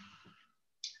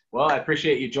 Well, I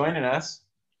appreciate you joining us.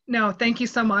 No, thank you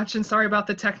so much. And sorry about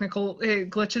the technical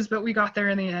glitches, but we got there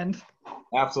in the end.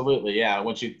 Absolutely. Yeah.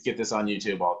 Once you get this on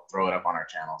YouTube, I'll throw it up on our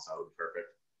channel. So it'll be perfect.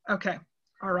 Okay.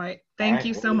 All right. Thank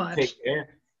you so much. Take care.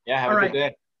 Yeah. Have a good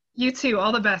day. You too.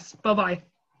 All the best. Bye-bye.